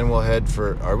coffee, then we'll head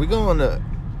for... Are we going to...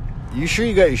 You sure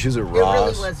you got your shoes at Ross? It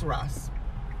really was Ross.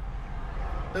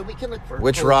 But we can look for...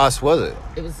 Which Ross was it?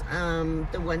 It was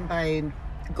the one by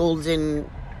Golden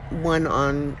one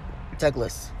on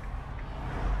Douglas.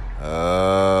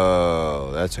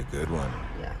 Oh, that's a good one.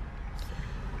 Yeah.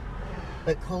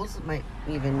 But Kohl's might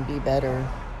even be better.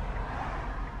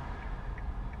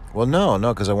 Well, no,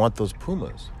 because I want those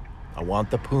Pumas. I want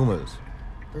the Pumas.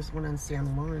 There's one on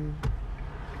San Juan.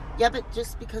 Yeah, but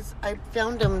just because I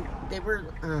found them, they were...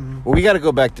 Well, we got to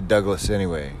go back to Douglas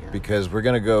anyway, because we're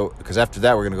going to go... Because after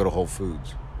that, we're going to go to Whole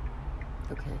Foods.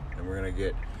 Okay. And we're going to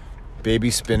get baby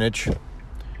spinach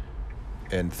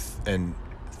and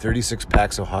 36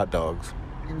 packs of hot dogs.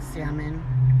 And salmon.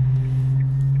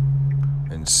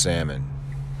 And salmon.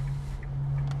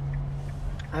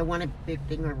 I want a big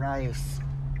thing of rice.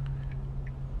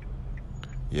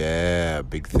 Yeah, a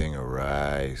big thing of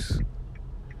rice.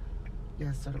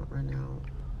 Yes, I don't run out.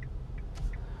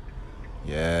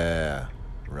 Yeah,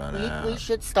 out. We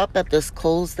should stop at this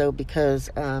Kohl's, though, because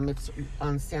it's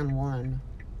on San Juan.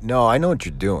 No, I know what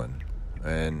you're doing.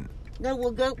 And no,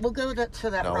 we'll go to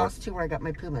that Ross, too, where I got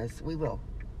my Pumas. We will.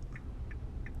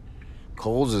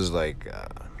 Kohl's is like...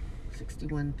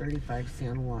 6135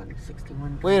 San Juan.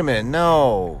 61. Wait a minute,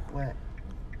 no. What?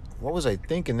 What was I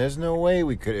thinking? There's no way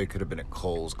it could have been at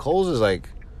Kohl's. Kohl's is like...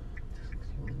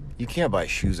 You can't buy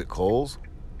shoes at Kohl's.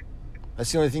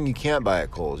 That's the only thing you can't buy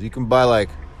at Kohl's. You can buy like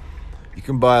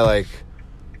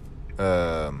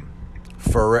a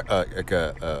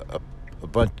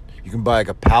bunch. You can buy like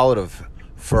a pallet of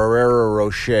Ferrero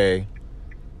Rocher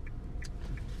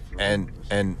and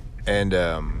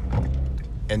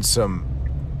some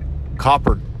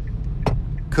copper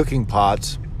cooking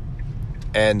pots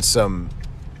and some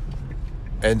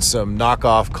and some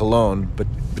knockoff cologne, but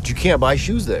you can't buy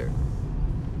shoes there.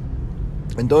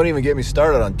 And don't even get me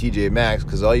started on TJ Maxx,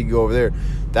 because all you go over there,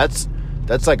 that's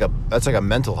like a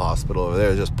mental hospital over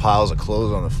there. There's just piles of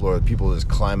clothes on the floor. People just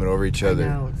climbing over each other. I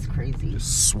know, it's crazy.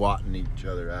 Just swatting each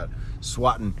other out.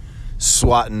 Swatting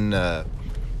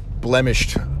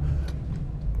blemished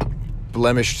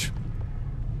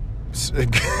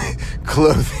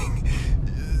clothing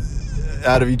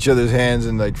out of each other's hands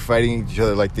and like fighting each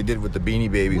other like they did with the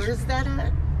Beanie Babies. Where's that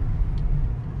at?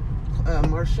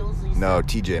 Marshall's? No,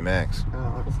 TJ Maxx. Oh,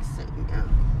 I was just saying, yeah.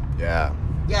 Yeah.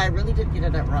 Yeah, I really did get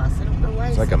it at Ross. I don't know why.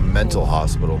 It's like a mental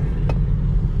hospital.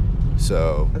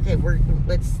 So. Okay,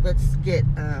 let's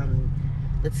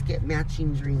get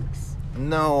matching drinks.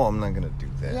 No, I'm not gonna do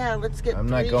that. Yeah, let's get. I'm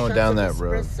not 3 going shots down of that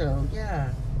road. espresso.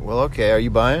 Yeah. Well, okay. Are you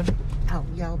buying? Oh,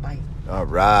 yeah, I'll buy. All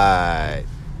right.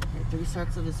 3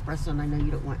 shots of espresso, and I know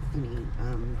you don't want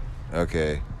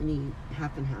Okay. any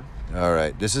half and half. All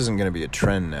right. This isn't gonna be a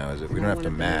trend now, is it? We don't have to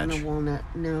match. Walnut.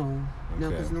 No, Okay.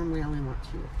 because normally I only want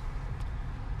 2.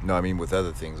 No, I mean with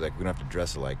other things, like we don't have to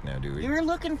dress alike now, do we? You were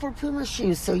looking for Puma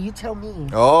shoes, so you tell me.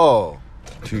 Oh,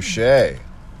 touche.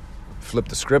 Flipped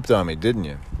the script on me, didn't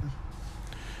you?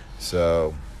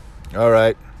 So, all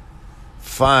right.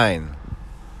 Fine,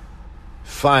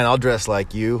 I'll dress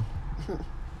like you.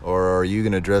 Or are you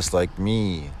going to dress like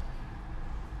me?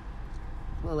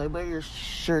 Well, I wear your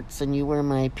shirts and you wear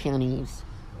my panties.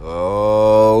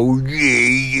 Oh, yeah.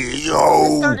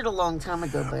 It started a long time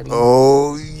ago, buddy.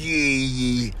 Oh,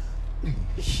 yeah.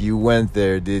 You went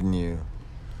there, didn't you?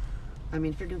 I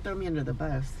mean, if you're going to throw me under the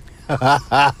bus.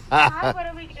 Hi, what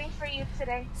are we doing for you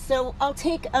today? So I'll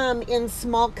take, in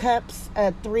small cups,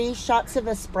 3 shots of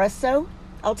espresso.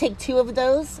 I'll take 2 of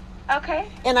those. Okay.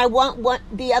 And I want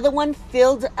the other one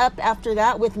filled up after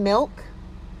that with milk.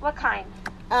 What kind?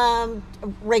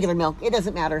 Regular milk. It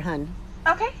doesn't matter, hun.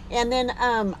 Okay. And then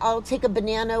I'll take a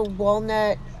banana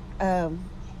walnut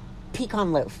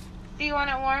pecan loaf. Do you want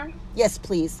it warm? Yes,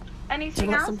 please. Do Anything you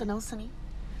want else? something else, honey?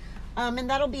 And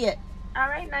that'll be it. All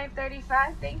right,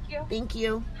 9:35. Thank you. Thank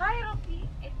you. Hi, it'll be.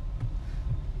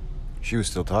 She was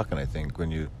still talking, I think,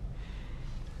 when you...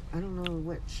 I don't know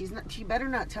what she's not. She better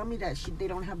not tell me that they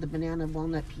don't have the banana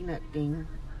walnut pecan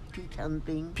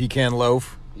thing. Pecan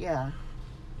loaf? Yeah.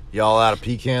 Y'all out of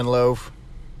pecan loaf?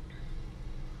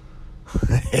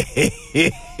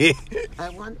 I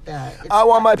want that. I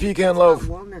want my pecan loaf.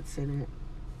 Walnuts in it.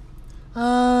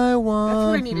 I what I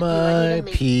want need to do. I my need to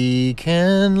make-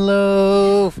 pecan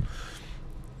loaf.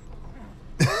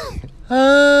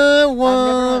 I I've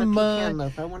want never had a my pecan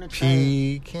loaf. I want to try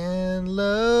it. pecan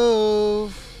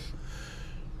loaf.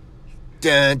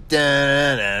 Dun,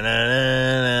 dun, dun, dun,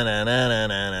 dun, dun, dun, dun,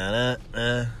 dun,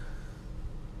 dun.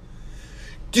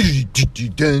 Dun,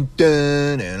 dun,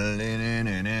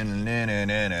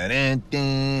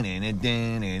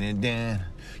 dun.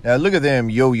 Now look at them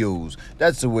yo-yos.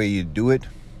 That's the way you do it.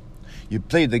 You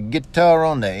play the guitar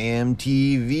on the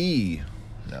MTV.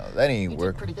 No, that ain't You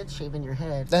work. did pretty good shaving your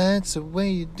head. That's the way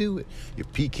you do it. Your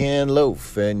pecan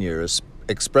loaf and your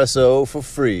espresso for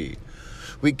free.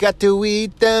 We got to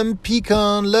eat them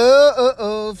pecan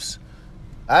loaves.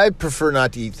 I prefer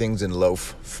not to eat things in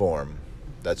loaf form.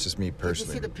 That's just me Did you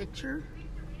personally. see the picture?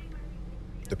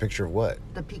 The picture of what?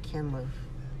 The pecan loaf.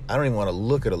 I don't even want to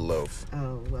look at a loaf.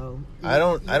 Oh well. I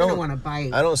don't want to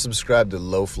bite. I don't subscribe to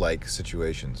loaf-like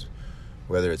situations.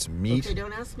 Whether it's meat, Okay,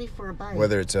 don't ask me for a bite.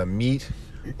 whether it's a meat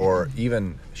or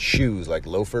even shoes like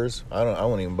loafers. I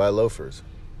won't even buy loafers.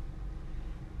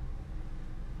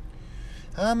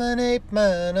 I'm an ape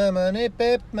man, I'm an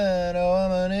ape man, oh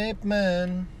I'm an ape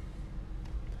man.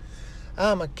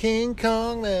 I'm a King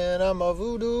Kong man, I'm a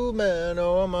voodoo man,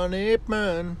 oh I'm an ape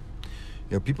man.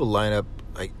 You know, people line up,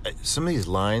 like some of these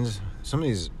lines, some of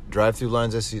these drive-through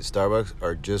lines I see at Starbucks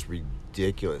are just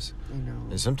ridiculous. I know.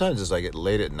 And sometimes it's like at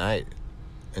late at night.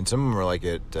 And some of them are like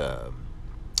at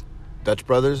Dutch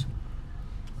Brothers.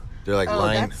 They're like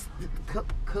lying. That's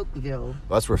Cokeville. Well,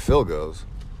 that's where Phil goes.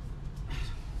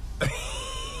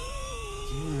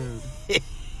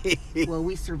 Dude. Well,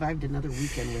 we survived another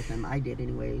weekend with him. I did,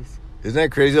 anyways. Isn't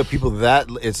that crazy? How people that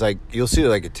it's like you'll see it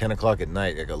like at 10 o'clock at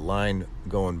night, like a line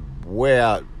going way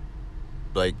out,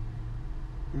 like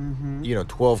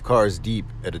 12 cars deep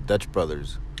at a Dutch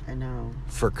Brothers I know.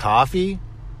 for coffee.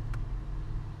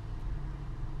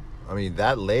 I mean,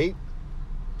 that late?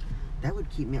 That would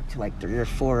keep me up to like 3 or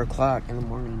 4 o'clock in the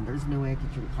morning. There's no way I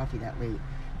could drink coffee that late.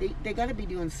 They got to be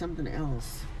doing something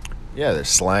else. Yeah, they're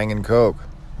slanging Coke.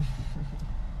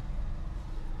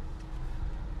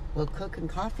 Well, Coke and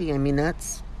coffee. I mean,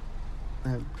 that's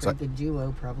a pretty like- good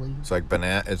duo, probably. It's like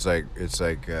banana. It's like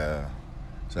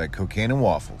cocaine and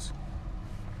waffles.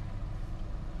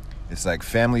 It's like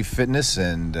family fitness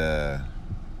and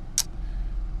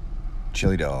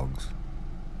chili dogs.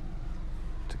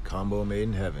 It's a combo made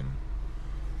in heaven.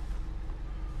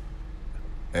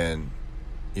 And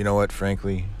you know what,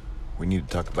 frankly, we need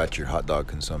to talk about your hot dog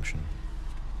consumption.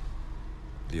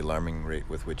 The alarming rate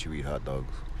with which you eat hot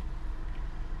dogs.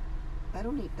 I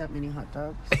don't eat that many hot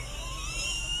dogs.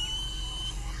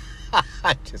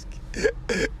 I just kidding.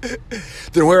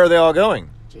 Then where are they all going?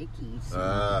 Jakey's.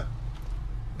 Now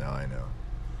I know.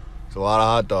 It's a lot of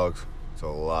hot dogs. It's a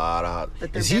lot of hot.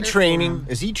 But they're Is he better for training? 'em.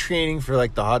 Is he training for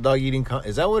like the hot dog eating?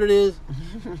 Is that what it is?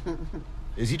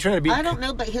 Is he trying to beat? I don't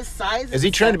know, but his size. Is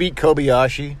he trying to beat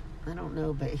Kobayashi? I don't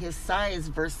know, but his size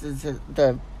versus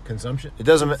the Consumption? It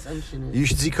doesn't. consumption is. You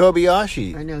should see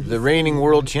Kobayashi. I know, The he's reigning small.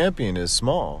 world champion is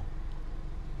small,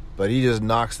 but he just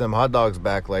knocks them hot dogs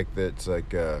back like it's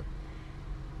like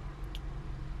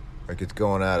it's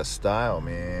going out of style,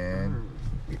 man.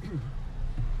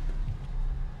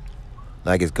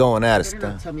 Like it's going out of Better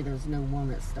style. not tell me there's no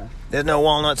walnut stuff. There's no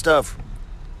walnut stuff.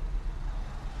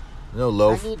 No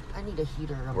loaf. I need a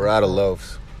heater. on We're my out of phone.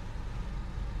 loaves.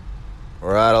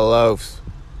 We're out of loaves.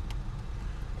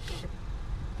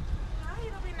 Hi,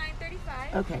 it'll be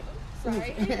 $9.35. Okay.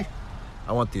 Sorry.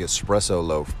 I want the espresso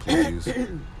loaf, please.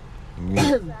 Here's the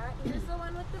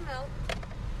one with the milk.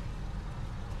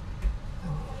 The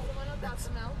one without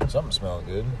the milk. Something smells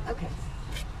good. Okay.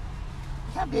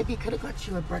 Yeah, baby, could have got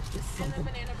you a breakfast And the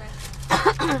something. banana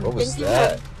bread. What was Thank you.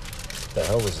 that? What the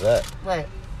hell was that? What?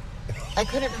 I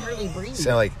couldn't hardly breathe.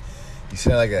 You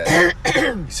sound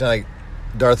like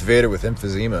Darth Vader with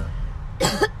emphysema.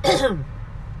 And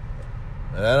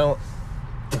I don't.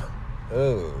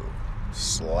 Oh,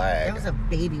 slag. That was a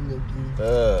baby loogie.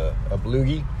 A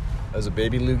bloogie. That was a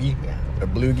baby loogie. Yeah. A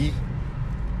bloogie.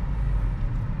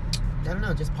 I don't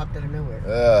know, it just popped out of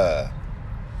nowhere.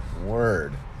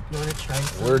 Word. You want to try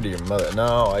some? Word to your mother.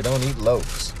 No, I don't eat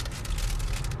loaves.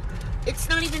 It's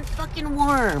not even fucking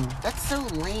warm. That's so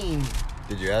lame.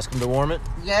 Did you ask him to warm it?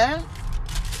 Yeah?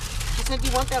 She said,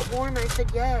 you want that warm? I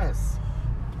said, yes.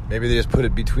 Maybe they just put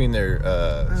it between their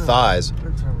thighs.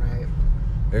 That's all right.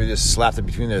 Maybe they just slapped it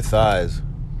between their thighs.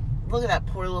 Look at that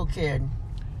poor little kid.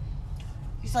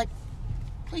 He's like,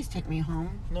 please take me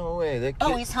home. No way. That kid.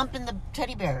 Oh, he's humping the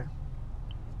teddy bear.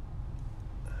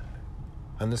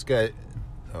 And this guy.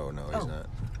 Oh no, he's Oh. not.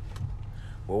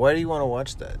 Well, why do you want to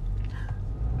watch that?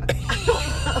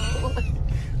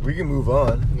 We can move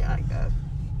on. Yeah, I guess.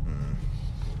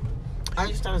 I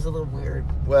just thought it was a little weird.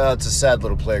 Well, it's a sad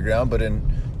little playground, but in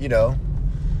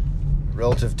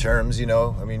relative terms, I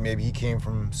mean, maybe he came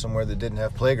from somewhere that didn't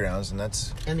have playgrounds, and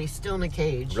that's And he's still in a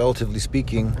cage. relatively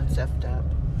speaking. That's effed up.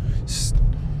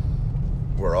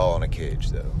 We're all in a cage,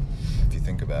 though, if you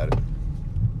think about it,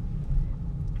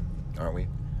 aren't we?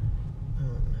 Oh,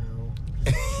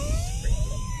 no.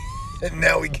 And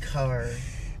now we. Car.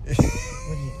 What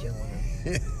are you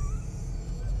doing?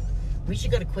 We should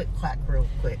go to Quick Quack real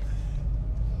quick.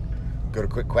 Go to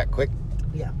quick quack quick.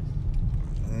 Yeah.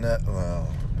 No, well,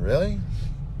 really?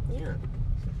 Yeah.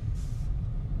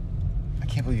 I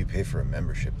can't believe you pay for a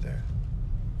membership there.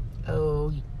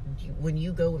 Oh, when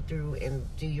you go through and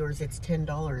do yours, it's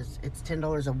 $10. It's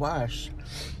 $10 a wash.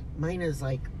 Mine is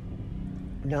like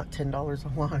not $10 a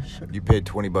wash. You paid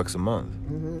 $20 a month,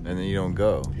 and then you don't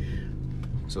go.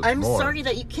 So it's I'm more. sorry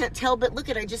that you can't tell, but look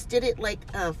I just did it like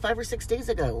 5 or 6 days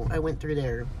ago. I went through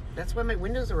there. That's why my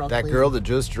windows are all That clean. girl that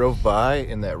just drove by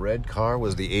in that red car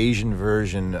was the Asian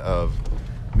version of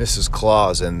Mrs.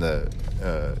 Claus in the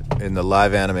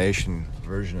live animation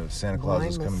version of Santa Claus Well, I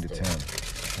is coming to missed it. town.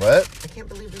 What? I can't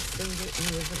believe this thing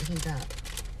isn't heat up.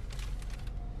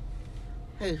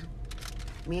 Hey,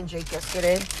 me and Jake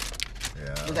yesterday,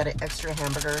 Yeah. we got an extra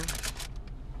hamburger.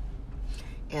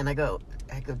 And I go,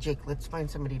 Jake, let's find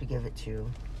somebody to give it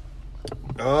to.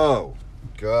 Oh,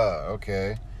 God.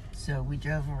 Okay. So we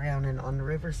drove around, and on the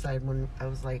riverside, when I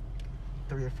was like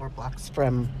 3 or 4 blocks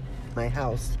from my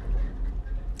house,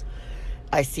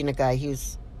 I seen a guy.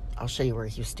 I'll show you where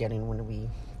he was standing when we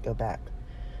go back.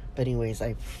 But anyways,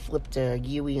 I flipped a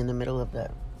Yui in the middle of the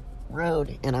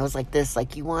road, and I was like this,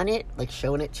 like, you want it? Like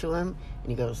showing it to him, and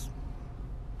he goes.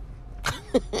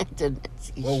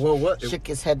 He Whoa, what? shook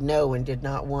his head no and did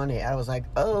not want it. I was like,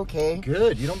 oh, okay.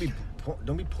 Good. You don't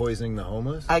be poisoning the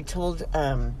homeless. I told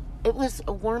it was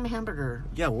a warm hamburger.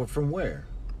 Yeah. Well, from where?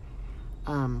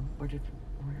 Where did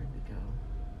we go?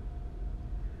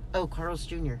 Oh, Carl's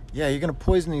Jr. Yeah, you're gonna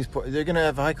poison these. They're gonna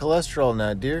have high cholesterol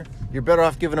now, dear. You're better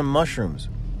off giving them mushrooms.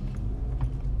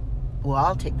 Well,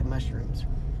 I'll take the mushrooms.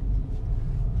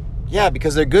 Yeah,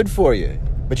 because they're good for you.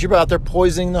 But you're out there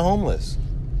poisoning the homeless.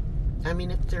 I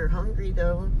mean, if they're hungry,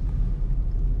 though.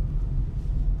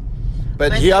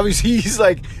 But he obviously he's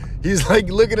like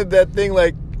looking at that thing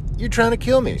like, you're trying to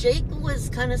kill me. Jake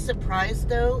was kind of surprised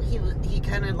though. He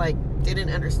kind of like didn't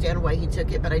understand why he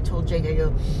took it. But I told Jake, I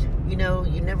go, you know,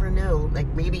 you never know. Like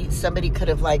maybe somebody could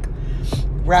have like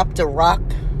wrapped a rock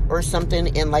or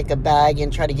something in like a bag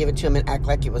and try to give it to him and act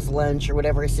like it was lunch or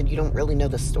whatever. I said, you don't really know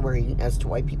the story as to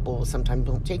why people sometimes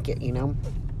don't take it, you know?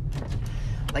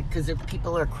 Like, because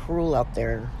people are cruel out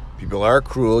there. People are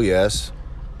cruel, yes.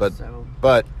 But So.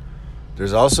 but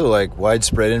there's also like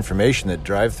widespread information that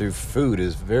drive-through food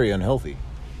is very unhealthy.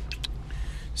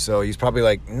 So he's probably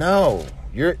like, no,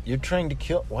 you're trying to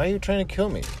kill. Why are you trying to kill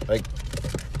me? Like,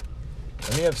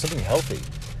 let me have something healthy.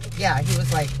 Yeah, he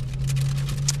was like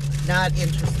not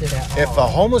interested at all. If a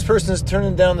homeless person is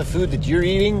turning down the food that you're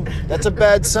eating, that's a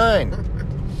bad sign.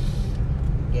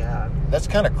 Yeah. That's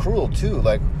kind of cruel too.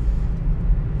 Like,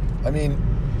 I mean,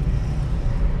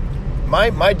 my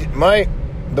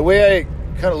the way I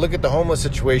kind of look at the homeless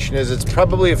situation is it's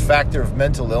probably a factor of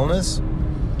mental illness.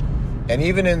 And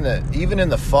even in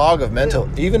the fog of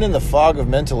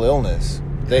mental illness,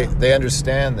 they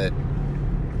understand that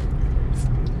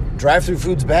drive-through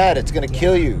food's bad. It's going to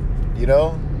kill you, you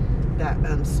know?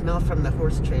 That smell from the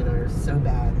horse trailer is so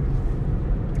bad.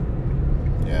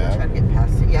 Yeah. I'm trying to get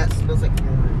past it. Yeah, it smells like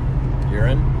urine.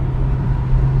 Urine?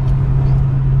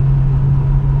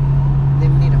 They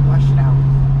need to wash it out.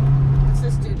 What's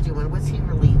this dude doing? What's he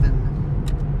relieving?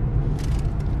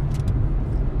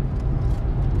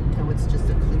 No, it's just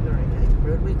a cleaner, I think.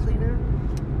 Roadway cleaner?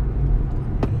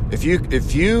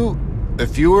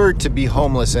 If you were to be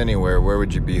homeless anywhere, where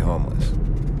would you be homeless?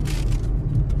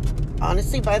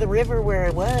 Honestly, by the river where I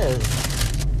was.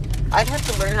 I'd have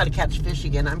to learn how to catch fish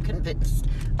again. I'm convinced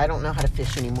I don't know how to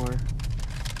fish anymore.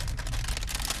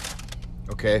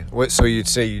 Okay. So you'd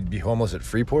say you'd be homeless at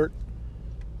Freeport?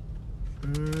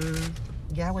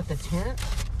 Yeah, with the tent?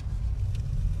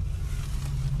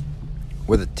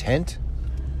 With a tent?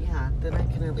 Yeah, then I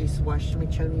can at least wash my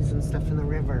chonies and stuff in the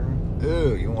river.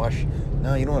 Ooh, you wash?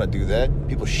 No, you don't want to do that.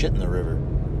 People shit in the river.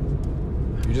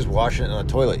 You're just washing it in a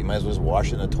toilet. You might as well just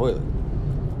wash it in a toilet.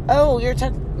 Oh, you're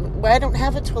talking... Well, I don't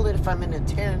have a toilet if I'm in a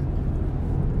tent.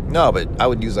 No, but I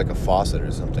would use like a faucet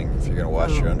or something if you're going to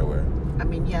wash your underwear. I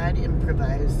mean, yeah, I'd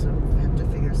improvise, so I have to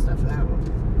figure stuff out.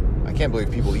 I can't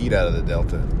believe people eat out of the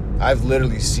Delta. I've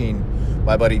literally seen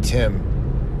my buddy Tim,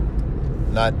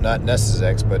 not Nessa's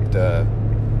ex, but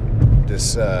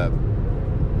this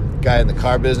guy in the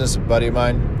car business, a buddy of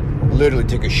mine, literally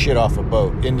take a shit off a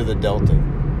boat into the Delta.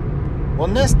 Well,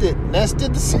 Ness did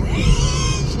the same.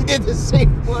 She did the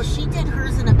same. Well, she did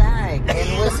hers in a bag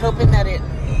and was hoping that it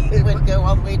would go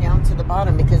all the way down to the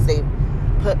bottom because they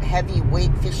put heavy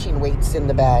fishing weights in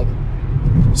the bag.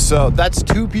 So that's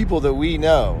two people that we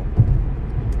know.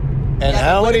 And Yeah,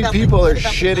 how but what many about people are what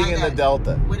about the shitting guy in the that-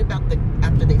 Delta? What about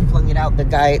after they flung it out,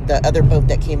 the other boat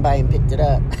that came by and picked it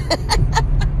up?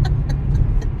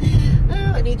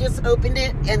 Oh, and he just opened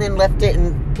it and then left it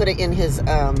and put it in his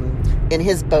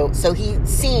boat. So he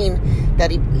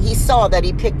saw that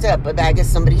he picked up a bag of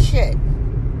somebody's shit.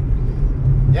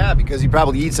 Yeah, because he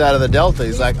probably eats out of the Delta.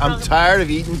 He's like, I'm tired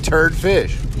of eating turd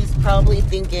fish. He's probably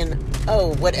thinking,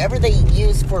 oh, whatever they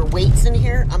use for weights in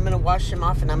here, I'm going to wash them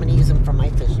off and I'm going to use them for my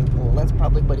fishing pool. That's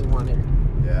probably what he wanted.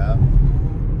 Yeah.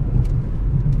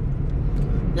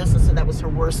 Nessa said that was her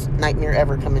worst nightmare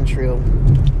ever coming true.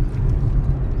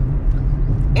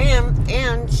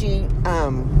 And she,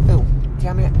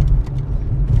 damn it.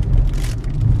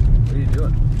 What are you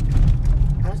doing?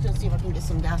 I was going to see if I can get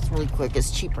some gas really quick.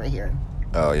 It's cheap right here.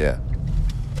 Oh, yeah.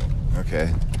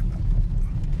 Okay.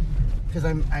 Because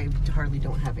I hardly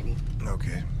don't have any.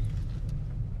 Okay.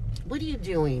 What are you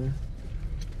doing?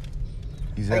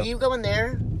 He's Are out. you going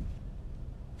there?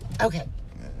 Okay.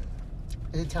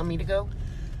 Did it tell me to go?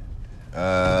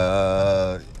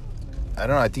 I don't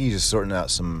know. I think he's just sorting out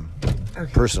some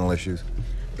Okay. personal issues.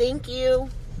 Thank you.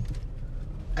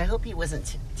 I hope he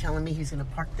wasn't telling me he's going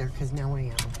to park there because now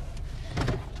I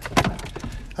am.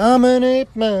 I'm an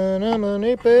ape man. I'm an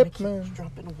ape I ape keep man.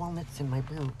 dropping walnuts in my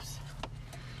boobs.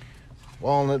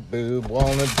 Walnut boob,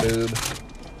 walnut boob.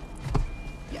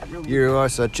 Yeah, really. You are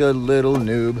such a little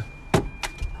noob.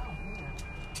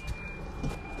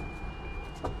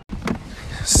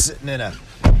 Sitting in a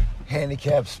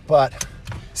handicapped spot.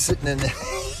 Sitting in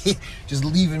just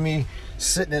leaving me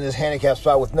sitting in this handicapped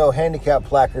spot with no handicap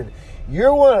placard.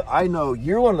 You're one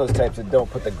of those types that don't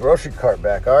put the grocery cart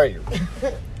back, are you?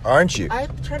 Aren't you? I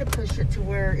try to push it to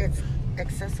where it's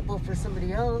accessible for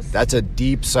somebody else. That's a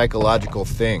deep psychological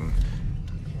thing.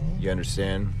 You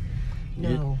understand?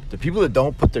 No. The people that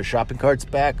don't put their shopping carts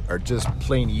back are just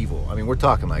plain evil. I mean, we're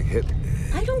talking like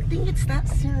I don't think it's that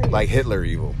serious. Hitler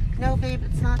evil. No, babe,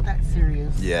 it's not that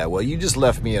serious. Yeah, well, you just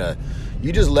left me in a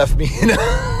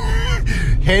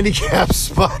handicap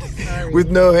spot Sorry.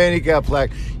 with no handicap plaque.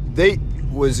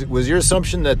 Was your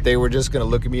assumption that they were just going to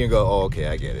look at me and go, "Oh, okay,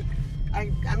 I get it."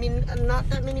 I mean, not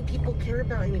that many people care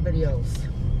about anybody else.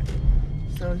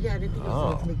 So, yeah, I didn't think it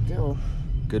was a big deal.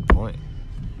 Good point.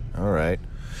 All right.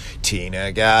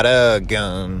 Tina got a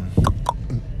gun.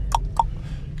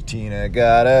 Tina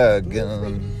got a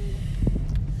gun.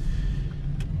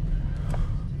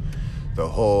 The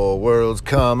whole world's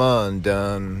come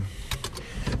undone.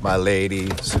 My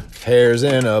lady's hair's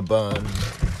in a bun.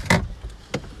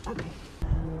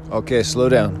 Okay, slow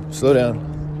down. Slow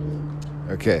down.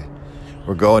 Okay.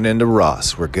 We're going into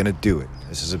Ross. We're going to do it.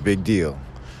 This is a big deal.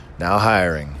 Now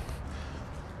hiring.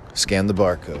 Scan the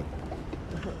barcode.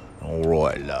 All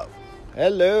right, love.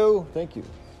 Hello. Thank you.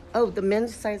 Oh, the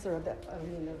men's size are over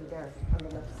there on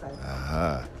the left side.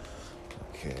 Aha.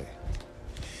 Okay.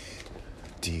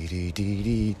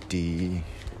 Dee.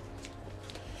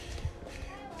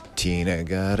 Tina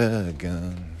got a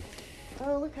gun.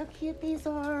 Oh, look how cute these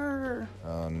are.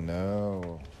 Oh,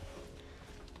 no.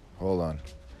 Hold on.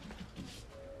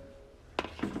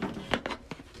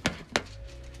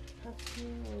 How cute.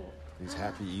 These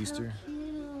Happy Easter.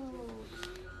 Cute.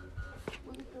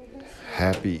 Look at this.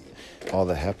 Happy. All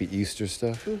the Happy Easter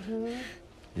stuff. Mm-hmm.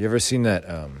 You ever seen that,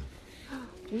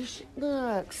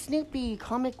 Look, Snoopy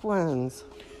comic ones.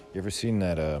 you ever seen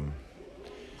that,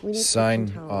 We need sign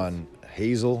kitchen towels. on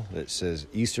Hazel that says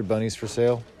Easter bunnies for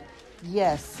sale?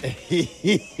 Yes.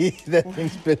 That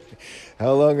thing's been.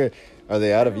 How long are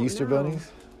they out of don't Easter know.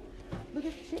 bunnies? Look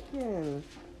at chickens.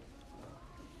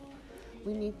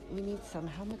 We need some.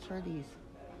 How much are these?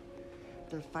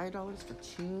 They're $5 for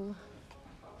 2.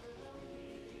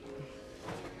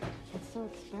 It's so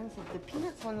expensive. The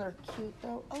peanuts ones are cute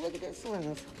though. Oh, look at this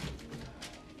one.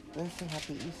 Let's say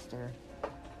Happy Easter.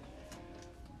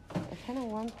 I kind of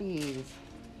want these.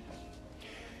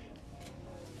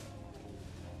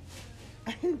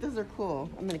 I think those are cool.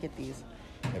 I'm gonna get these.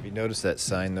 Have you noticed that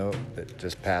sign though that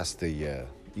just passed the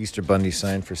Easter bunny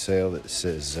sign for sale that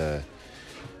says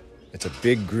it's a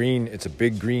big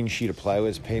green sheet of plywood.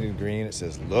 It's painted green. It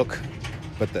says "Look,"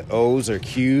 but the O's are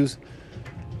Q's.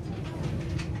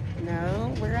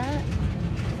 No, we're at.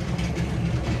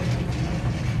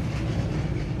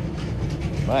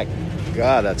 My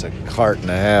God, that's a cart and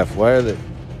a half. Why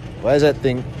is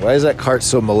that cart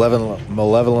so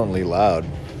malevolently loud?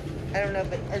 I don't know,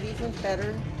 but are these ones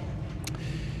better?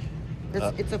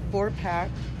 It's a 4-pack.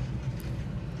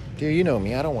 Dear, you know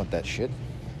me. I don't want that shit.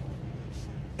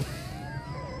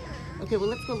 Okay, well,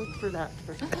 let's go look for that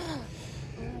first. Oh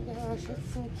my gosh,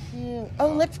 that's so cute.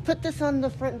 Oh, let's put this on the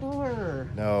front door.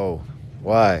 No.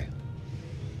 Why?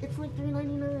 It's like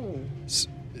 $3.99.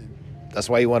 That's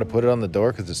why you want to put it on the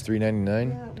door because it's $3.99?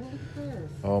 Yeah, well, look at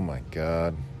this. Oh my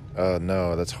God.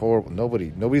 No, that's horrible.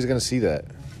 Nobody's gonna see that.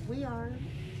 We are.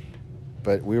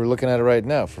 But we were looking at it right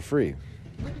now for free.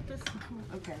 Look at this.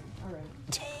 Okay, all right.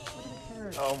 Look at the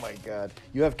carrot. Oh my God.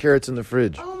 You have carrots in the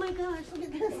fridge. Oh my gosh, look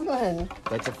at this one.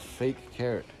 That's a fake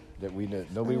carrot that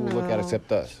nobody will look at No.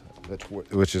 except us.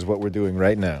 Which is what we're doing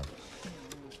right now.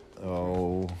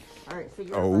 Oh. All right, so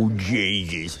you're Oh 11, right?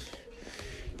 Jesus.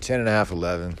 10 and a half,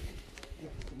 11.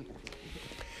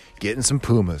 Getting some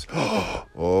Pumas.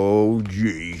 Oh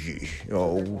Jesus. There's a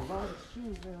Oh. lot of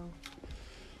shoes, though.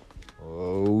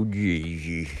 Oh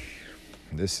Jesus.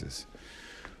 This is.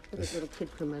 Look at little kid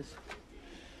Pumas.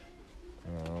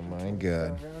 Oh my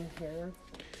God. Around here.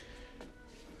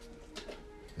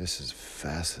 This is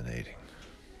fascinating.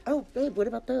 Oh, babe, what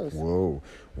about those? Whoa.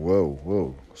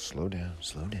 Slow down.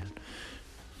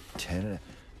 10.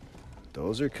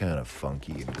 Those are kind of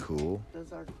funky and cool.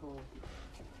 Those are cool.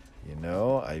 You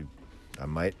know, I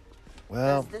might.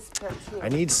 Well, There's this pair too. I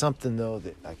need something though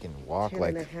that I can walk 10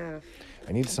 like. and a half.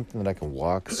 I need something that I can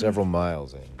walk several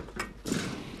miles in.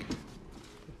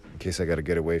 In case I got to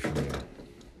get away from you.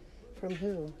 From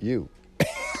who? You.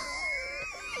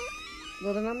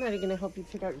 Well, then I'm not even going to help you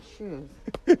pick out your shoes.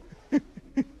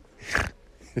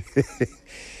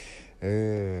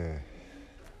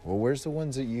 Well, where's the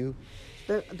ones that you?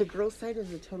 The girl side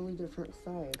is a totally different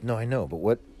side. No, I know, but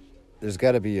what? There's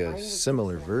got to be Mine a was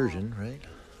similar just version, right?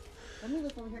 Let me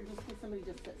look over here just in case somebody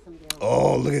just set some down.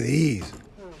 Oh, look at these.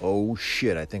 Oh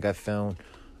shit! I think I found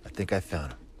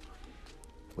them.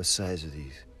 What size are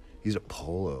these? These are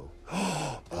polo.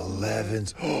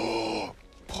 11s.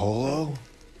 Polo.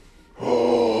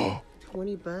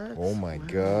 $20. Oh my Wow.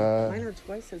 God. Mine are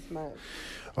twice as much.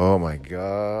 Oh my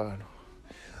God.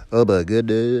 Oh my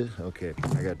goodness. Okay, I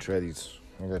gotta try these.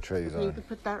 I'm gonna try these Okay, you on. can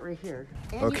put that right here.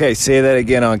 And Okay, say that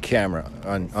again on camera,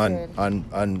 on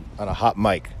a hot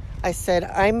mic. I said,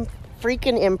 I'm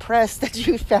freaking impressed that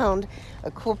you found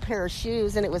a cool pair of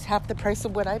shoes and it was half the price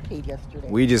of what I paid yesterday.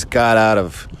 We just got out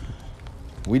of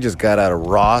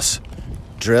Ross,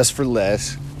 Dress for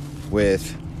Less,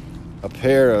 with a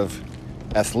pair of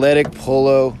athletic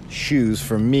polo shoes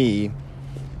for me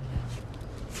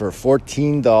for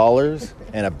 $14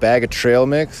 and a bag of trail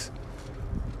mix.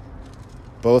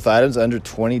 Both items under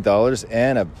 $20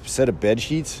 and a set of bed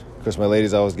sheets. Of course, my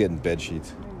lady's always getting bed sheets.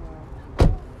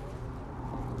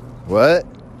 What?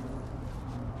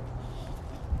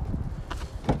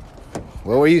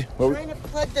 What were you? I'm trying to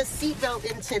plug the seatbelt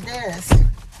into this.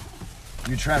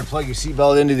 You trying to plug your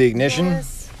seatbelt into the ignition?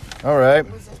 Yes. All right. I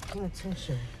wasn't paying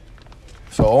attention.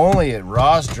 So only at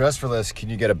Ross Dress for Less can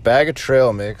you get a bag of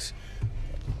trail mix,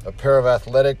 a pair of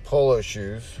athletic polo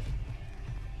shoes,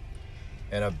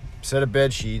 and a set of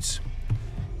bed sheets,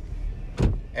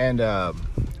 and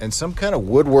some kind of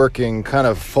woodworking, kind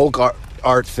of folk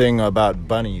art thing about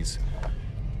bunnies,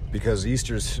 because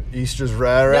Easter's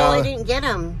right No, around. I didn't get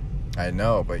them. I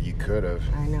know, but you could have,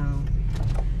 I know.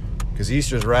 because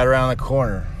Easter's right around the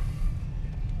corner.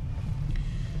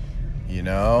 You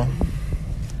know?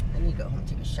 I need to go home,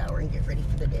 take a shower, and get ready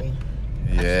for the day.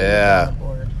 Yeah. I'm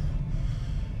bored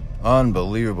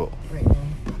Unbelievable. right now.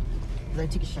 'Cause I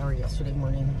took a shower yesterday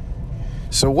morning.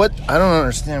 So what? I don't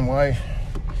understand why.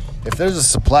 If there's a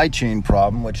supply chain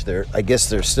problem, which I guess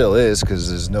there still is, because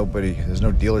there's no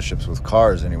dealerships with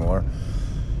cars anymore.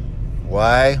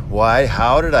 Why?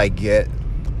 How did I get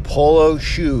polo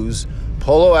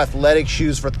athletic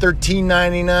shoes for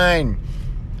 $13.99,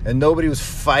 and nobody was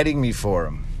fighting me for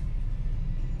them?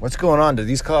 What's going on? Do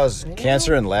these cause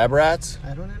cancer in lab rats?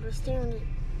 I don't understand it.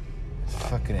 It's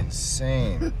fucking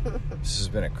insane. This has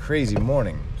been a crazy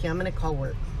morning. Okay, I'm gonna call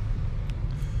work.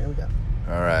 Here we go.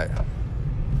 All right.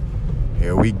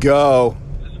 Here we go.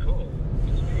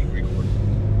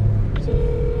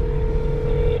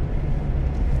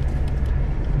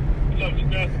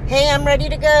 Hey, I'm ready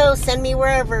to go. Send me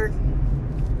wherever.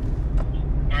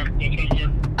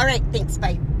 All right, thanks.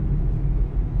 Bye.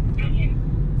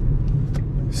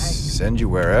 Send you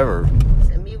wherever.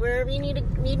 Send me wherever you need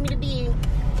me to be.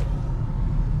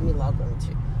 Let me log on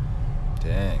too,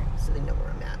 Dang. so they know where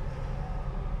I'm at.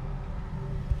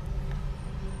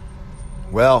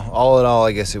 Well, all in all,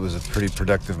 I guess it was a pretty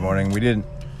productive morning. We didn't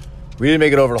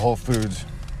make it over to Whole Foods.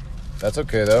 That's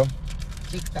okay though.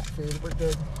 Keep that food. We're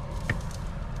good.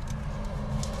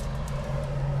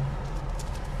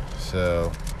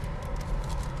 So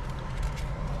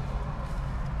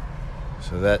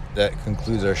that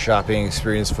concludes our shopping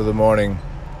experience for the morning.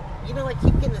 You know, I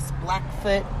keep getting this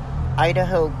Blackfoot,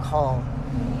 Idaho call.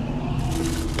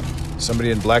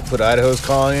 Somebody in Blackfoot, Idaho is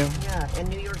calling you? Yeah, and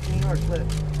New York, look.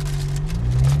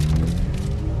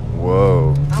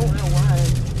 Whoa. I don't know why.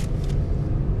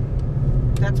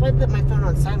 That's why I put my phone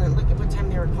on silent. Look at what time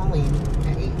they were calling.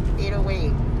 At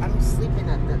 8:08. I'm sleeping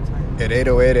at that time. At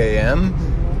 8:08 a.m.?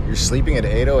 You're sleeping at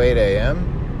 8:08 a.m.?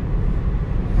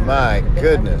 My I've been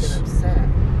goodness. upset.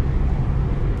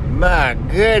 My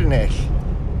goodness.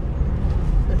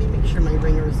 Let me make sure my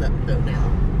ringer is up though now.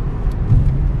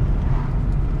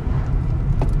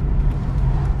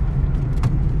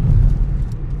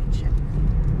 Check.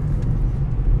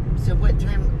 So what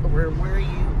time, where are you,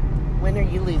 when are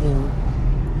you leaving?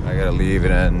 I gotta leave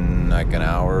in like an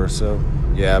hour or so.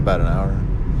 Yeah, about an hour.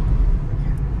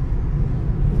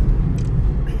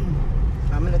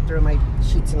 I'm gonna throw my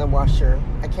sheets in the washer.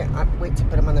 I can't wait to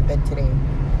put them on the bed today.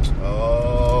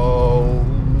 Oh,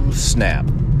 snap.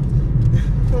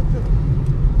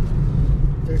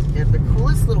 They're the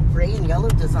coolest little gray and yellow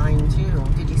design too.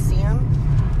 Did you see them?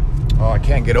 Oh, I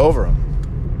can't get over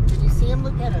them. Did you see them?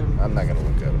 Look at them. I'm not gonna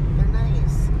look at them. They're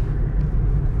nice.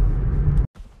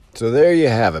 So there you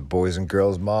have it, boys and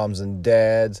girls, moms and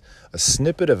dads. A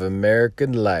snippet of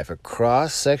American life, a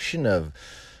cross-section of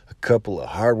a couple of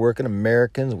hardworking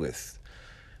Americans with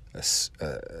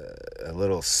a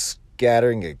little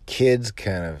scattering of kids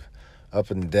kind of up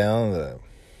and down the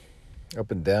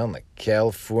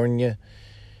California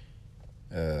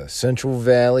Central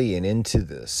Valley and into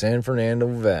the San Fernando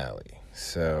Valley.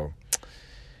 So,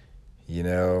 you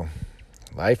know,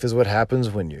 life is what happens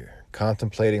when you're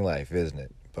contemplating life, isn't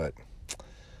it? But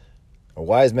a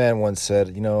wise man once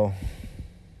said, you know,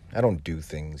 I don't do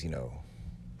things,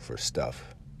 for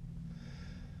stuff.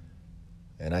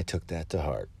 And I took that to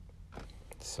heart.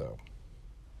 So,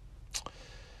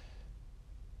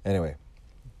 anyway,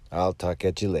 I'll talk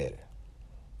at you later.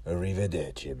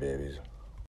 Arrivederci, babies.